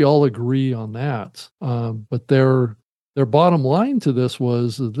I think we all agree on that. But their bottom line to this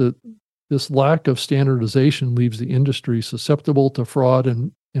was that this lack of standardization leaves the industry susceptible to fraud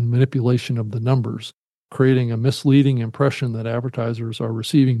and manipulation of the numbers, creating a misleading impression that advertisers are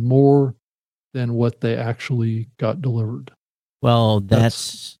receiving more than what they actually got delivered. Well,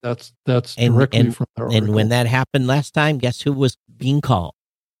 that's directly from their article. And when that happened last time, guess who was being called?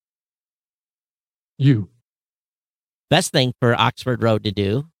 You. Best thing for Oxford Road to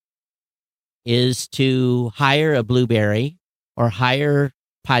do is to hire a Blueberry or hire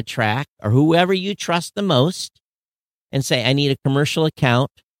PodTrack or whoever you trust the most and say, I need a commercial account.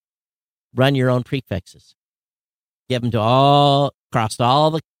 Run your own prefixes. Give them to across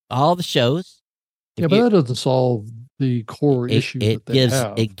all the shows. But that doesn't solve the core issue that they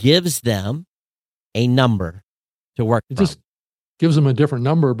have. It gives them a number to work from. It just gives them a different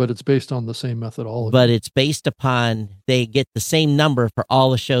number, but it's based on the same methodology. But it's based upon they get the same number for all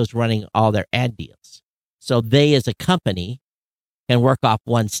the shows running all their ad deals. So they, as a company, can work off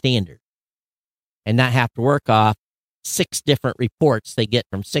one standard and not have to work off 6 different reports they get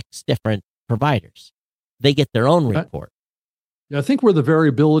from 6 different providers. They get their own report. Yeah, I think where the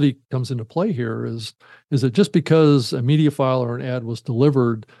variability comes into play here is that just because a media file or an ad was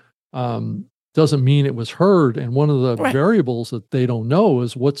delivered doesn't mean it was heard. And one of the variables that they don't know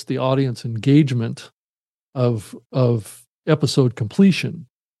is what's the audience engagement of episode completion,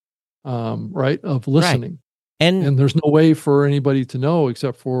 of listening. Right. And there's no way for anybody to know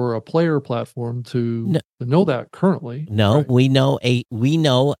except for a player platform to know that currently. No, right? we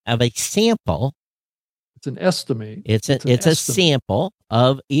know of a sample. It's an estimate. It's a sample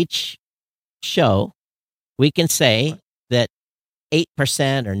of each show. We can say that 8%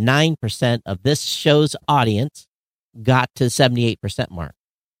 or 9% of this show's audience got to the 78% mark.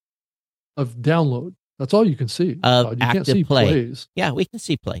 Of download. That's all you can see. Of you active can't see play. Plays. Yeah, we can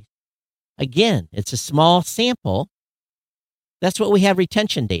see plays. Again, it's a small sample. That's what we have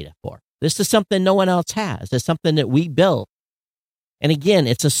retention data for. This is something no one else has. It's something that we built. And again,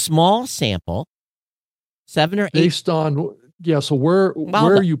 it's a small sample. 7 or 8. Based on, so where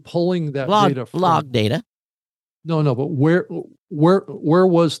are you pulling that data from? Log data. No, but where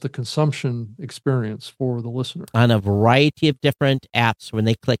was the consumption experience for the listener? On a variety of different apps when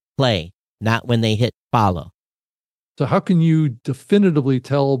they click play, not when they hit follow. So how can you definitively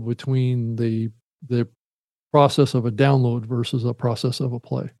tell between the process of a download versus a process of a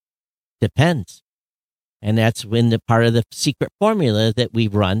play? Depends. And that's when the part of the secret formula that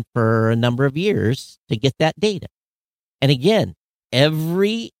we've run for a number of years to get that data. And again,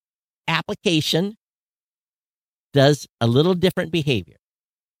 every application does a little different behavior.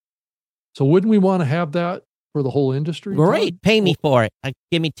 So wouldn't we want to have that for the whole industry? Great. Todd? Pay me for it.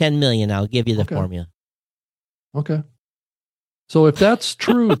 Give me $10 million. I'll give you the formula. Okay. So if that's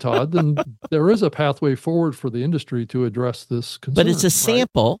true, Todd, then there is a pathway forward for the industry to address this concern. But it's a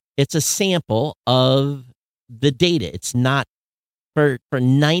sample. Right? It's a sample of the data. It's not for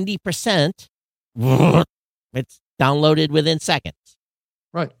 90%. It's downloaded within seconds.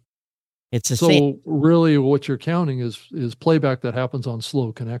 Right. It's a so really what you're counting is playback that happens on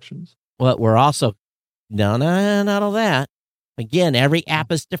slow connections. Well, we're also not all that. Again, every app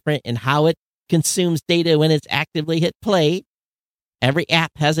is different in how it consumes data when it's actively hit play. Every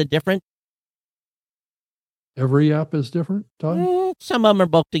app has a different. Every app is different, Todd? Some of them are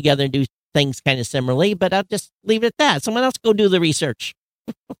both together and do things kind of similarly, but I'll just leave it at that. Someone else go do the research.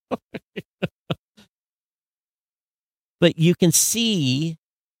 But you can see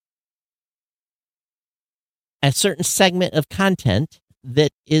a certain segment of content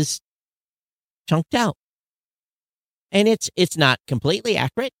that is chunked out. And it's not completely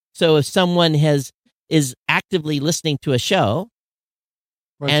accurate. So if someone is actively listening to a show,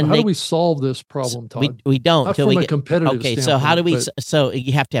 right, and so how do we solve this problem, Todd? We don't. Not from a competitive standpoint. So how do we? So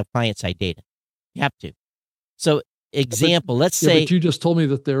you have to have client side data. You have to. So example, let's Yeah, say, but you just told me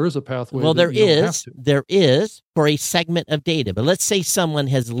that there is a pathway. well, that you don't have to. there is for a segment of data, but let's say someone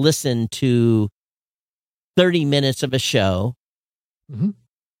has listened to 30 minutes of a show. Mhm.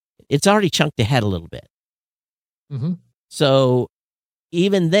 It's already chunked ahead a little bit. Mhm. So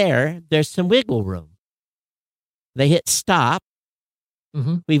even there's some wiggle room. They hit stop.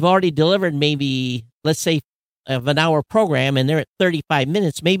 Mhm. We've already delivered maybe, let's say, of an hour program, and they're at 35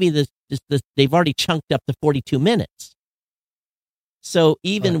 minutes. Maybe they've already chunked up to 42 minutes. So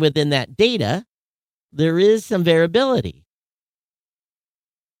even Right. within that data, there is some variability.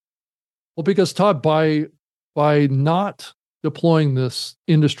 Well, because Todd, by not deploying this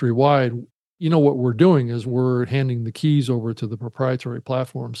industry wide, what we're doing is we're handing the keys over to the proprietary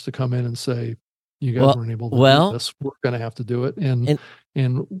platforms to come in and say, you guys weren't able to do this. We're going to have to do it, and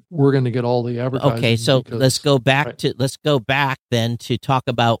we're going to get all the advertising. Okay, so let's go back then to talk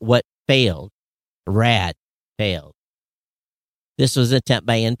about what failed. RAD failed. This was an attempt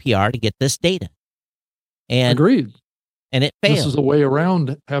by NPR to get this data. And agreed. And it failed. This is a way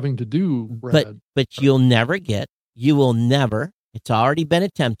around having to do RAD. But you will never, it's already been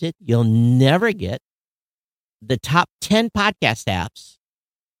attempted, you'll never get the top 10 podcast apps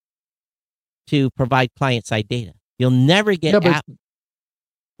to provide client-side data. You'll never get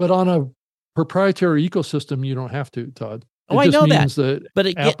But on a proprietary ecosystem, you don't have to, Todd. Oh, I know that. It just means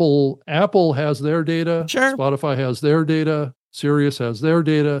that Apple has their data, sure. Spotify has their data, Sirius has their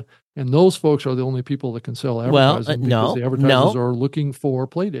data, and those folks are the only people that can sell advertising because the advertisers are looking for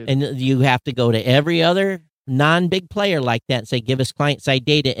play data. And you have to go to every other non-big player like that and say, give us client-side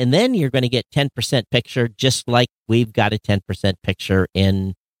data, and then you're going to get 10% picture, just like we've got a 10% picture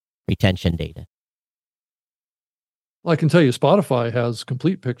in retention data. Well, I can tell you Spotify has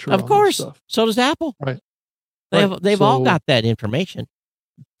complete picture. Of course. Stuff. So does Apple. Right. They've all got that information.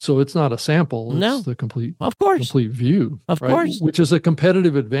 So it's not a sample. No. It's the complete view. Of course. Which is a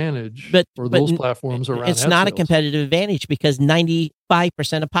competitive advantage for those platforms around. It's not a competitive advantage because 95%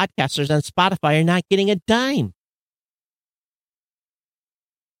 of podcasters on Spotify are not getting a dime.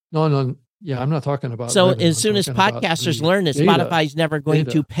 No. Yeah, I'm not talking about. So revenue. as soon as podcasters learn that Spotify's never going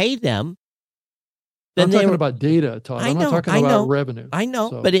to pay them, then I'm talking about data, Todd. I'm not talking about revenue. I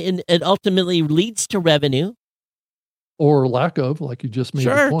know, but it ultimately leads to revenue. Or lack of, like you just made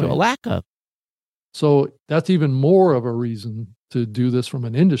the point. Sure, lack of. So that's even more of a reason to do this from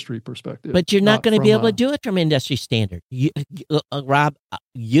an industry perspective. But you're not going to be able to do it from industry standard. Rob,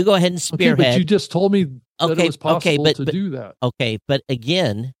 you go ahead and spearhead. Okay, but you just told me that it was possible to do that. Okay, but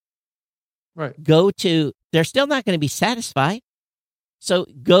again, right. They're still not going to be satisfied. So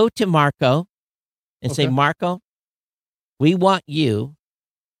go to Marco and say, Marco, we want you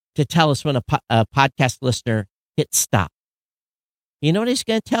to tell us when a podcast listener hit stop. You know what he's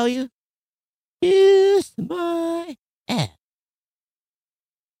going to tell you? Kiss my ass.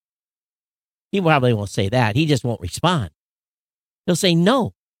 He probably won't say that. He just won't respond. He'll say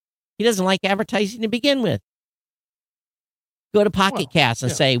no. He doesn't like advertising to begin with. Go to Pocket Cast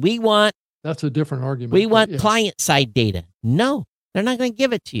and say, that's a different argument. We want client-side data. No, they're not going to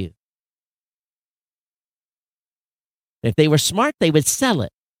give it to you. If they were smart, they would sell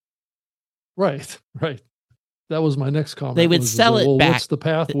it. Right. That was my next comment. They would sell it back. What's the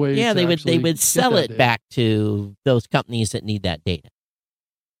pathway? Yeah, they would sell it back to those companies that need that data.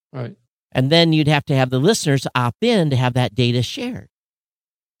 Right. And then you'd have to have the listeners opt in to have that data shared.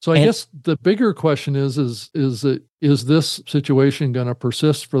 So I guess the bigger question is this situation going to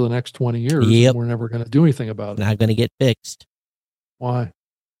persist for the next 20 years? Yep. We're never going to do anything about it. Not going to get fixed. Why?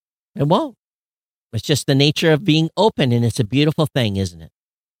 It won't. It's just the nature of being open, and it's a beautiful thing, isn't it?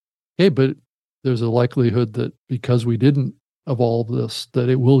 Okay, but there's a likelihood that because we didn't evolve this, that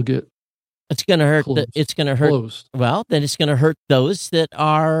it will get it's going to hurt. It's going to hurt. Closed. Well, then it's going to hurt those that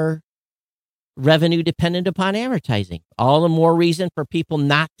are revenue dependent upon advertising. All the more reason for people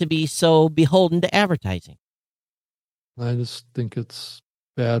not to be so beholden to advertising. I just think it's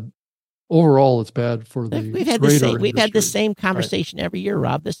bad. Overall, it's bad for the We've had the same conversation every year,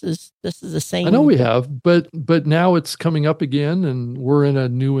 Rob. This is the same. I know we have, but now it's coming up again, and we're in a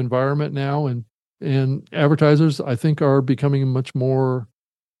new environment now, and advertisers, I think, are becoming much more.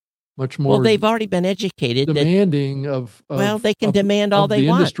 Well, they've already been educated. Demanding they can demand all they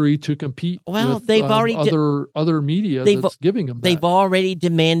want. The industry to compete. Well, with, they've already other media that's giving them. They've already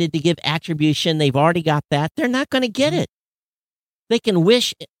demanded to give attribution. They've already got that. They're not going to get it. They can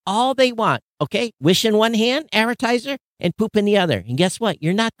wish all they want. Okay, wish in one hand, advertiser, and poop in the other. And guess what?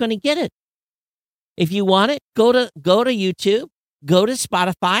 You're not going to get it. If you want it, go to YouTube, go to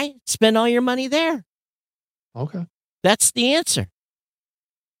Spotify, spend all your money there. Okay, that's the answer.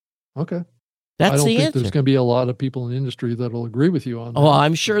 Okay. I don't the think answer. there's going to be a lot of people in the industry that'll agree with you on that. Oh,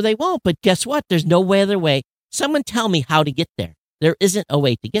 I'm sure they won't. But guess what? There's no other way. Someone tell me how to get there. There isn't a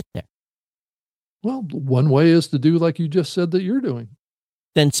way to get there. Well, one way is to do like you just said that you're doing.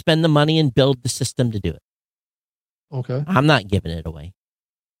 Then spend the money and build the system to do it. Okay. I'm not giving it away.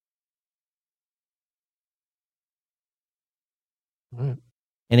 All right.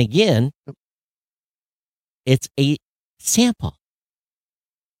 And again, it's a sample.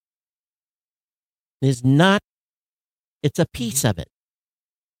 It's a piece of it.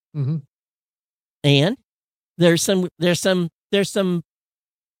 Mm-hmm. And there's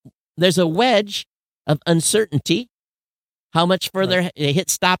a wedge of uncertainty. How much further they hit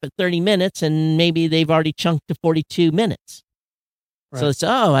stop at 30 minutes and maybe they've already chunked to 42 minutes. Right. So it's,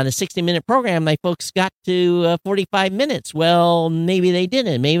 on a 60-minute program, my folks got to 45 minutes. Well, maybe they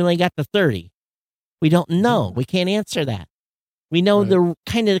didn't. Maybe they got to 30. We don't know. Mm-hmm. We can't answer that. We know they're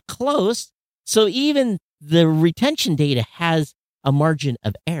kind of close. So even the retention data has a margin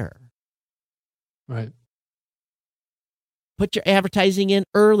of error. Right. Put your advertising in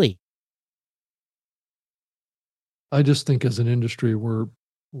early. I just think as an industry, we're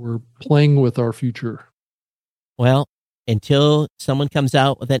playing with our future. Well, until someone comes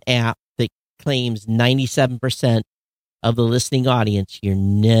out with an app that claims 97% of the listening audience, you're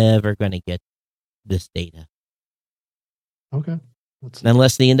never going to get this data. Okay.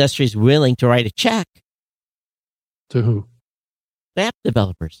 Unless the industry is willing to write a check. To who? The app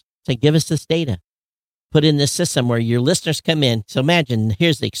developers. Say, give us this data. Put in this system where your listeners come in. So imagine,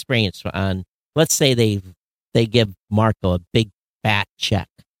 here's the experience on, let's say they give Marco a big fat check.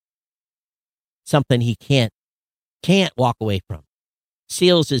 Something he can't walk away from.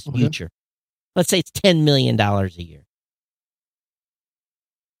 Seals his future. Let's say it's $10 million a year.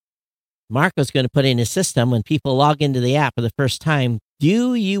 Marco's going to put in a system when people log into the app for the first time.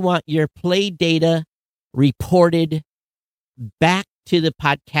 Do you want your play data reported back to the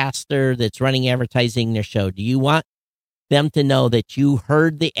podcaster that's running advertising their show? Do you want them to know that you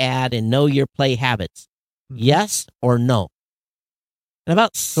heard the ad and know your play habits? Yes or no? And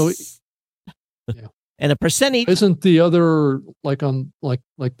about and a percentage. Isn't the other like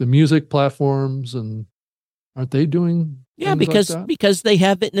the music platforms, and aren't they doing? Because they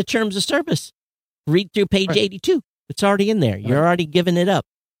have it in the terms of service. Read through page 82. It's already in there. You're already giving it up.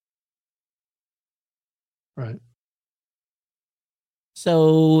 Right.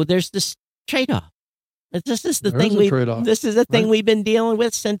 So there's this trade-off. This is the thing we've been dealing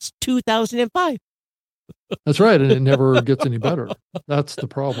with since 2005. That's right, and it never gets any better. That's the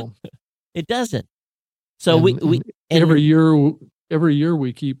problem. It doesn't. So every year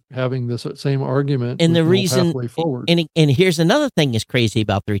we keep having this same argument. And the reason pathway forward. And here's another thing that's crazy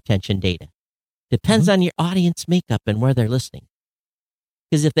about the retention data. Depends on your audience makeup and where they're listening.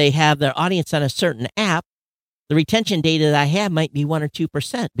 Because if they have their audience on a certain app, the retention data that I have might be 1 or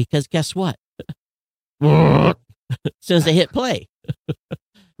 2%. Because guess what? As soon as they hit play.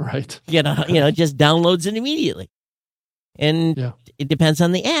 Right. It just downloads it immediately. And it depends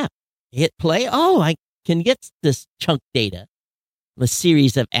on the app. Hit play. Oh, I can get this chunk data. A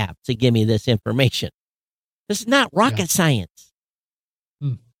series of apps to give me this information. This is not rocket science.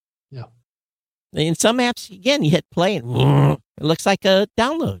 Yeah. In some apps, again, you hit play and it looks like a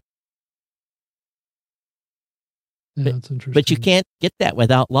download. Yeah, that's interesting. But you can't get that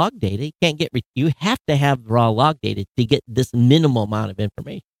without log data. You can't you have to have raw log data to get this minimal amount of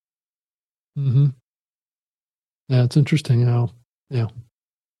information. Mm-hmm. Yeah, it's interesting how,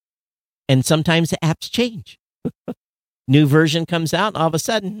 And sometimes the apps change. New version comes out, and all of a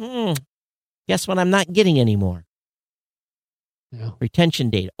sudden, guess what I'm not getting anymore? Yeah. Retention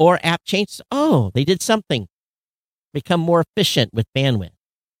data. Or app changes. Oh, they did something. Become more efficient with bandwidth.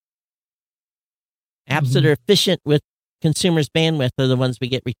 Apps that are efficient with consumers' bandwidth are the ones we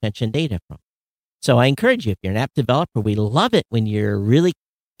get retention data from. So I encourage you, if you're an app developer, we love it when you're really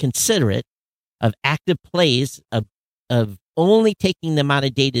considerate of active plays, of only taking the amount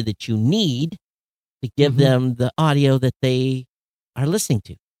of data that you need to give them the audio that they are listening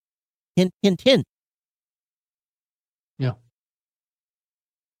to. Hint, hint, hint. Yeah.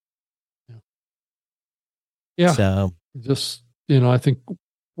 Yeah. So just, I think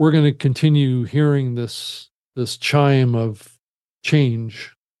we're going to continue hearing this chime of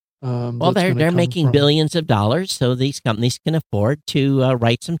change. Well, they're making billions of dollars, so these companies can afford to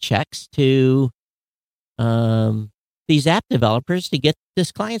write some checks to these app developers to get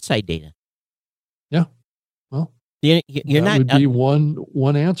this client-side data. Yeah, well, you're that not would be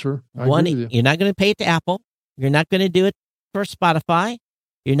one answer. I agree with you. You're not going to pay it to Apple. You're not going to do it for Spotify.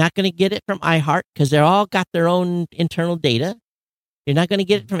 You're not going to get it from iHeart because they're all got their own internal data. You're not going to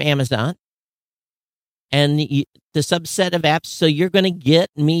get it from Amazon. and the subset of apps. So you're going to get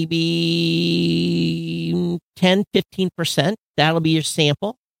maybe 10, 15%. That'll be your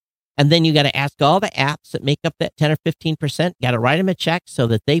sample. And then you got to ask all the apps that make up that 10 or 15%, got to write them a check so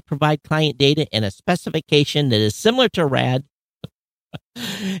that they provide client data in a specification that is similar to RAD.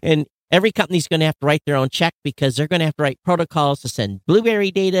 And every company's going to have to write their own check because they're going to have to write protocols to send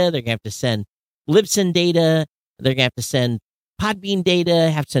Blueberry data. They're going to have to send Libsyn data. They're going to have to send Podbean data,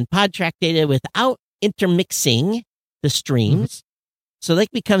 have to send PodTrack data without intermixing the streams. Mm-hmm. So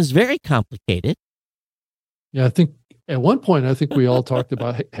that becomes very complicated. Yeah, I think at one point, we all talked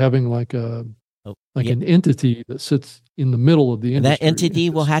about having like an entity that sits in the middle of the industry. That entity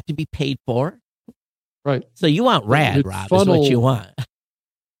will have to be paid for. Right. So you want RAD, Rob, is what you want.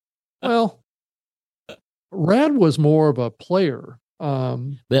 Well, RAD was more of a player.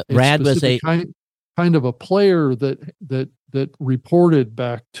 But RAD was a kind of a player that reported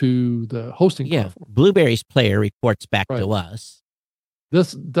back to the hosting platform. Blueberry's player reports back to us.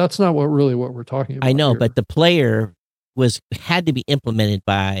 That's not what we're talking about. I know, here. but the player had to be implemented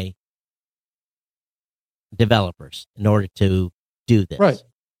by developers in order to do this. Right.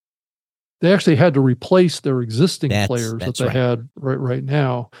 They actually had to replace their existing players that they had right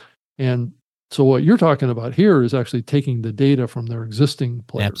now. And so what you're talking about here is actually taking the data from their existing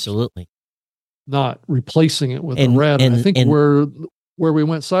players. Absolutely. Not replacing it with a RAD. And I think where we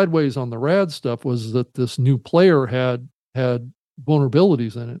went sideways on the RAD stuff was that this new player had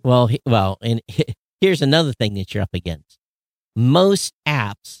vulnerabilities in it. And here's another thing that you're up against. Most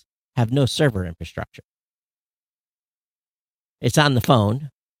apps have no server infrastructure. It's on the phone.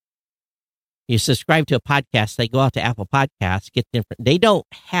 You subscribe to a podcast, they go out to Apple Podcasts, they don't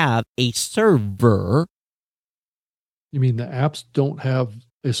have a server. You mean the apps don't have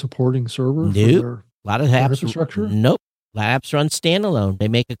a supporting server? Nope. For a lot of apps infrastructure? Nope. A lot of apps run standalone. They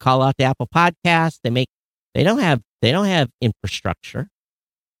make a call out to Apple Podcasts. They don't have infrastructure.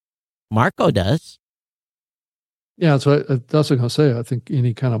 Marco does. Yeah, so that's what I'm going to say. I think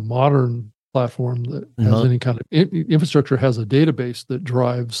any kind of modern platform that has any kind of infrastructure has a database that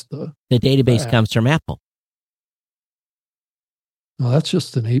drives the database comes from Apple. No, that's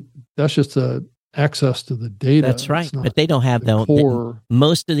just a access to the data. That's right, but they don't have the core.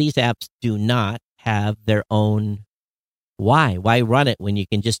 Most of these apps do not have their own. Why run it when you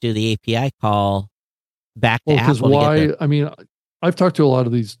can just do the API call back to Apple? I've talked to a lot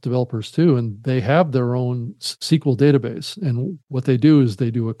of these developers too, and they have their own SQL database. And what they do is they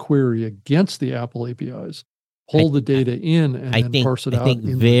do a query against the Apple APIs, pull the data in, and then parse it out. I think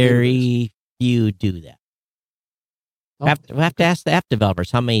very few do that. We'll have to ask the app developers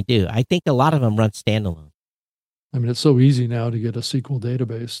how many do. I think a lot of them run standalone. I mean, it's so easy now to get a SQL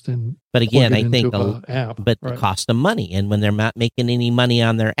database but again, I think the cost of money, and when they're not making any money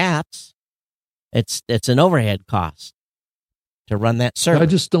on their apps, it's an overhead cost to run that server. I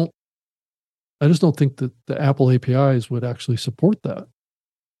just don't think that the Apple APIs would actually support that.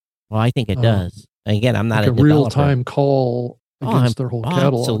 Well, I think it does. Again, I'm not like a real-time call against their whole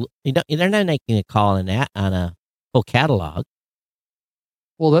catalog. Absolutely. They're not making a call on a whole catalog.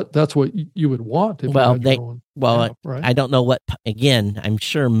 Well, that's what you would want. If right? I don't know what. Again, I'm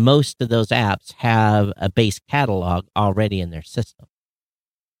sure most of those apps have a base catalog already in their system.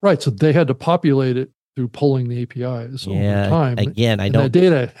 Right. So they had to populate it through pulling the APIs over time. Again, the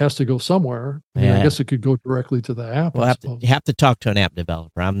data has to go somewhere. I guess it could go directly to the app. Well, you have to talk to an app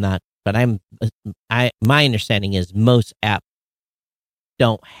developer. I'm not, but my understanding is most apps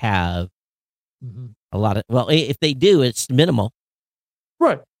don't have a lot of. Well, if they do, it's minimal.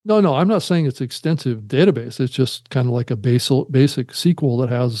 Right. No, I'm not saying it's extensive database. It's just kind of like a basic SQL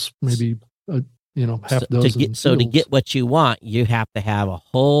that has maybe half dozen. To get what you want, you have to have a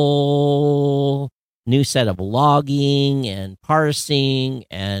whole new set of logging and parsing,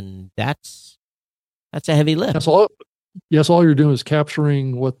 and that's a heavy lift. That's all. Yes, all you're doing is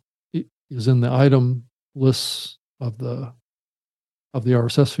capturing what is in the item lists of the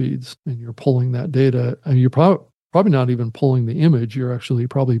RSS feeds, and you're pulling that data, and you're probably not even pulling the image. You're actually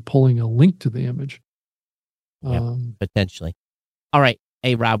probably pulling a link to the image. Potentially. All right.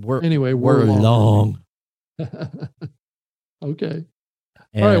 Hey, Rob, we're long. Okay.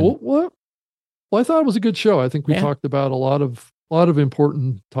 All right. Well, I thought it was a good show. I think we talked about a lot of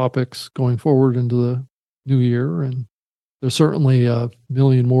important topics going forward into the new year, and there's certainly a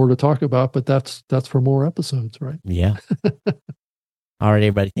million more to talk about, but that's for more episodes, right? Yeah. All right,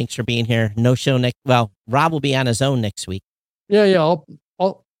 everybody. Thanks for being here. No show next. Well, Rob will be on his own next week. Yeah.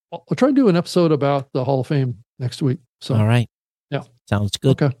 I'll try and do an episode about the Hall of Fame next week. So. All right. Yeah. Sounds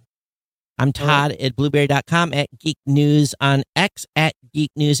good. Okay. I'm Todd at Blueberry.com, at Geek News on X, at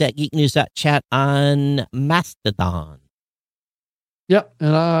Geek News, at geeknews.chat on Mastodon. Yeah,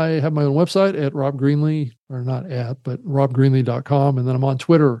 and I have my own website at Rob Greenlee, or not at, but robgreenlee.com. And then I'm on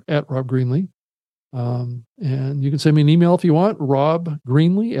Twitter at Rob Greenlee. And you can send me an email if you want,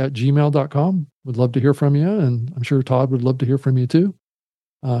 robgreenlee@gmail.com. Would love to hear from you. And I'm sure Todd would love to hear from you too.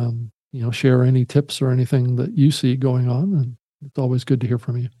 Share any tips or anything that you see going on. And it's always good to hear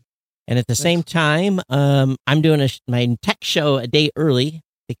from you. And at the same time, I'm doing my tech show a day early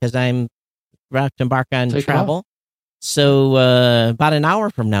because I'm about to embark on travel. So about an hour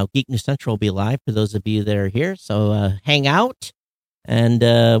from now, Geek News Central will be live for those of you that are here. So hang out, and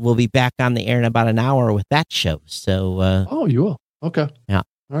we'll be back on the air in about an hour with that show. So you will? Okay. Yeah.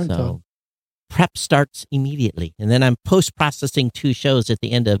 All right. So prep starts immediately. And then I'm post-processing 2 shows at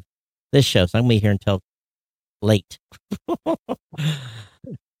the end of this show. So I'm going to be here until late.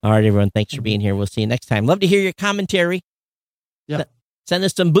 All right, everyone. Thanks for being here. We'll see you next time. Love to hear your commentary. Yeah. Send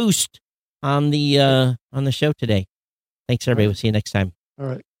us some boost on the show today. Thanks, everybody. We'll see you next time. All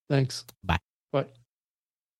right. Thanks. Bye.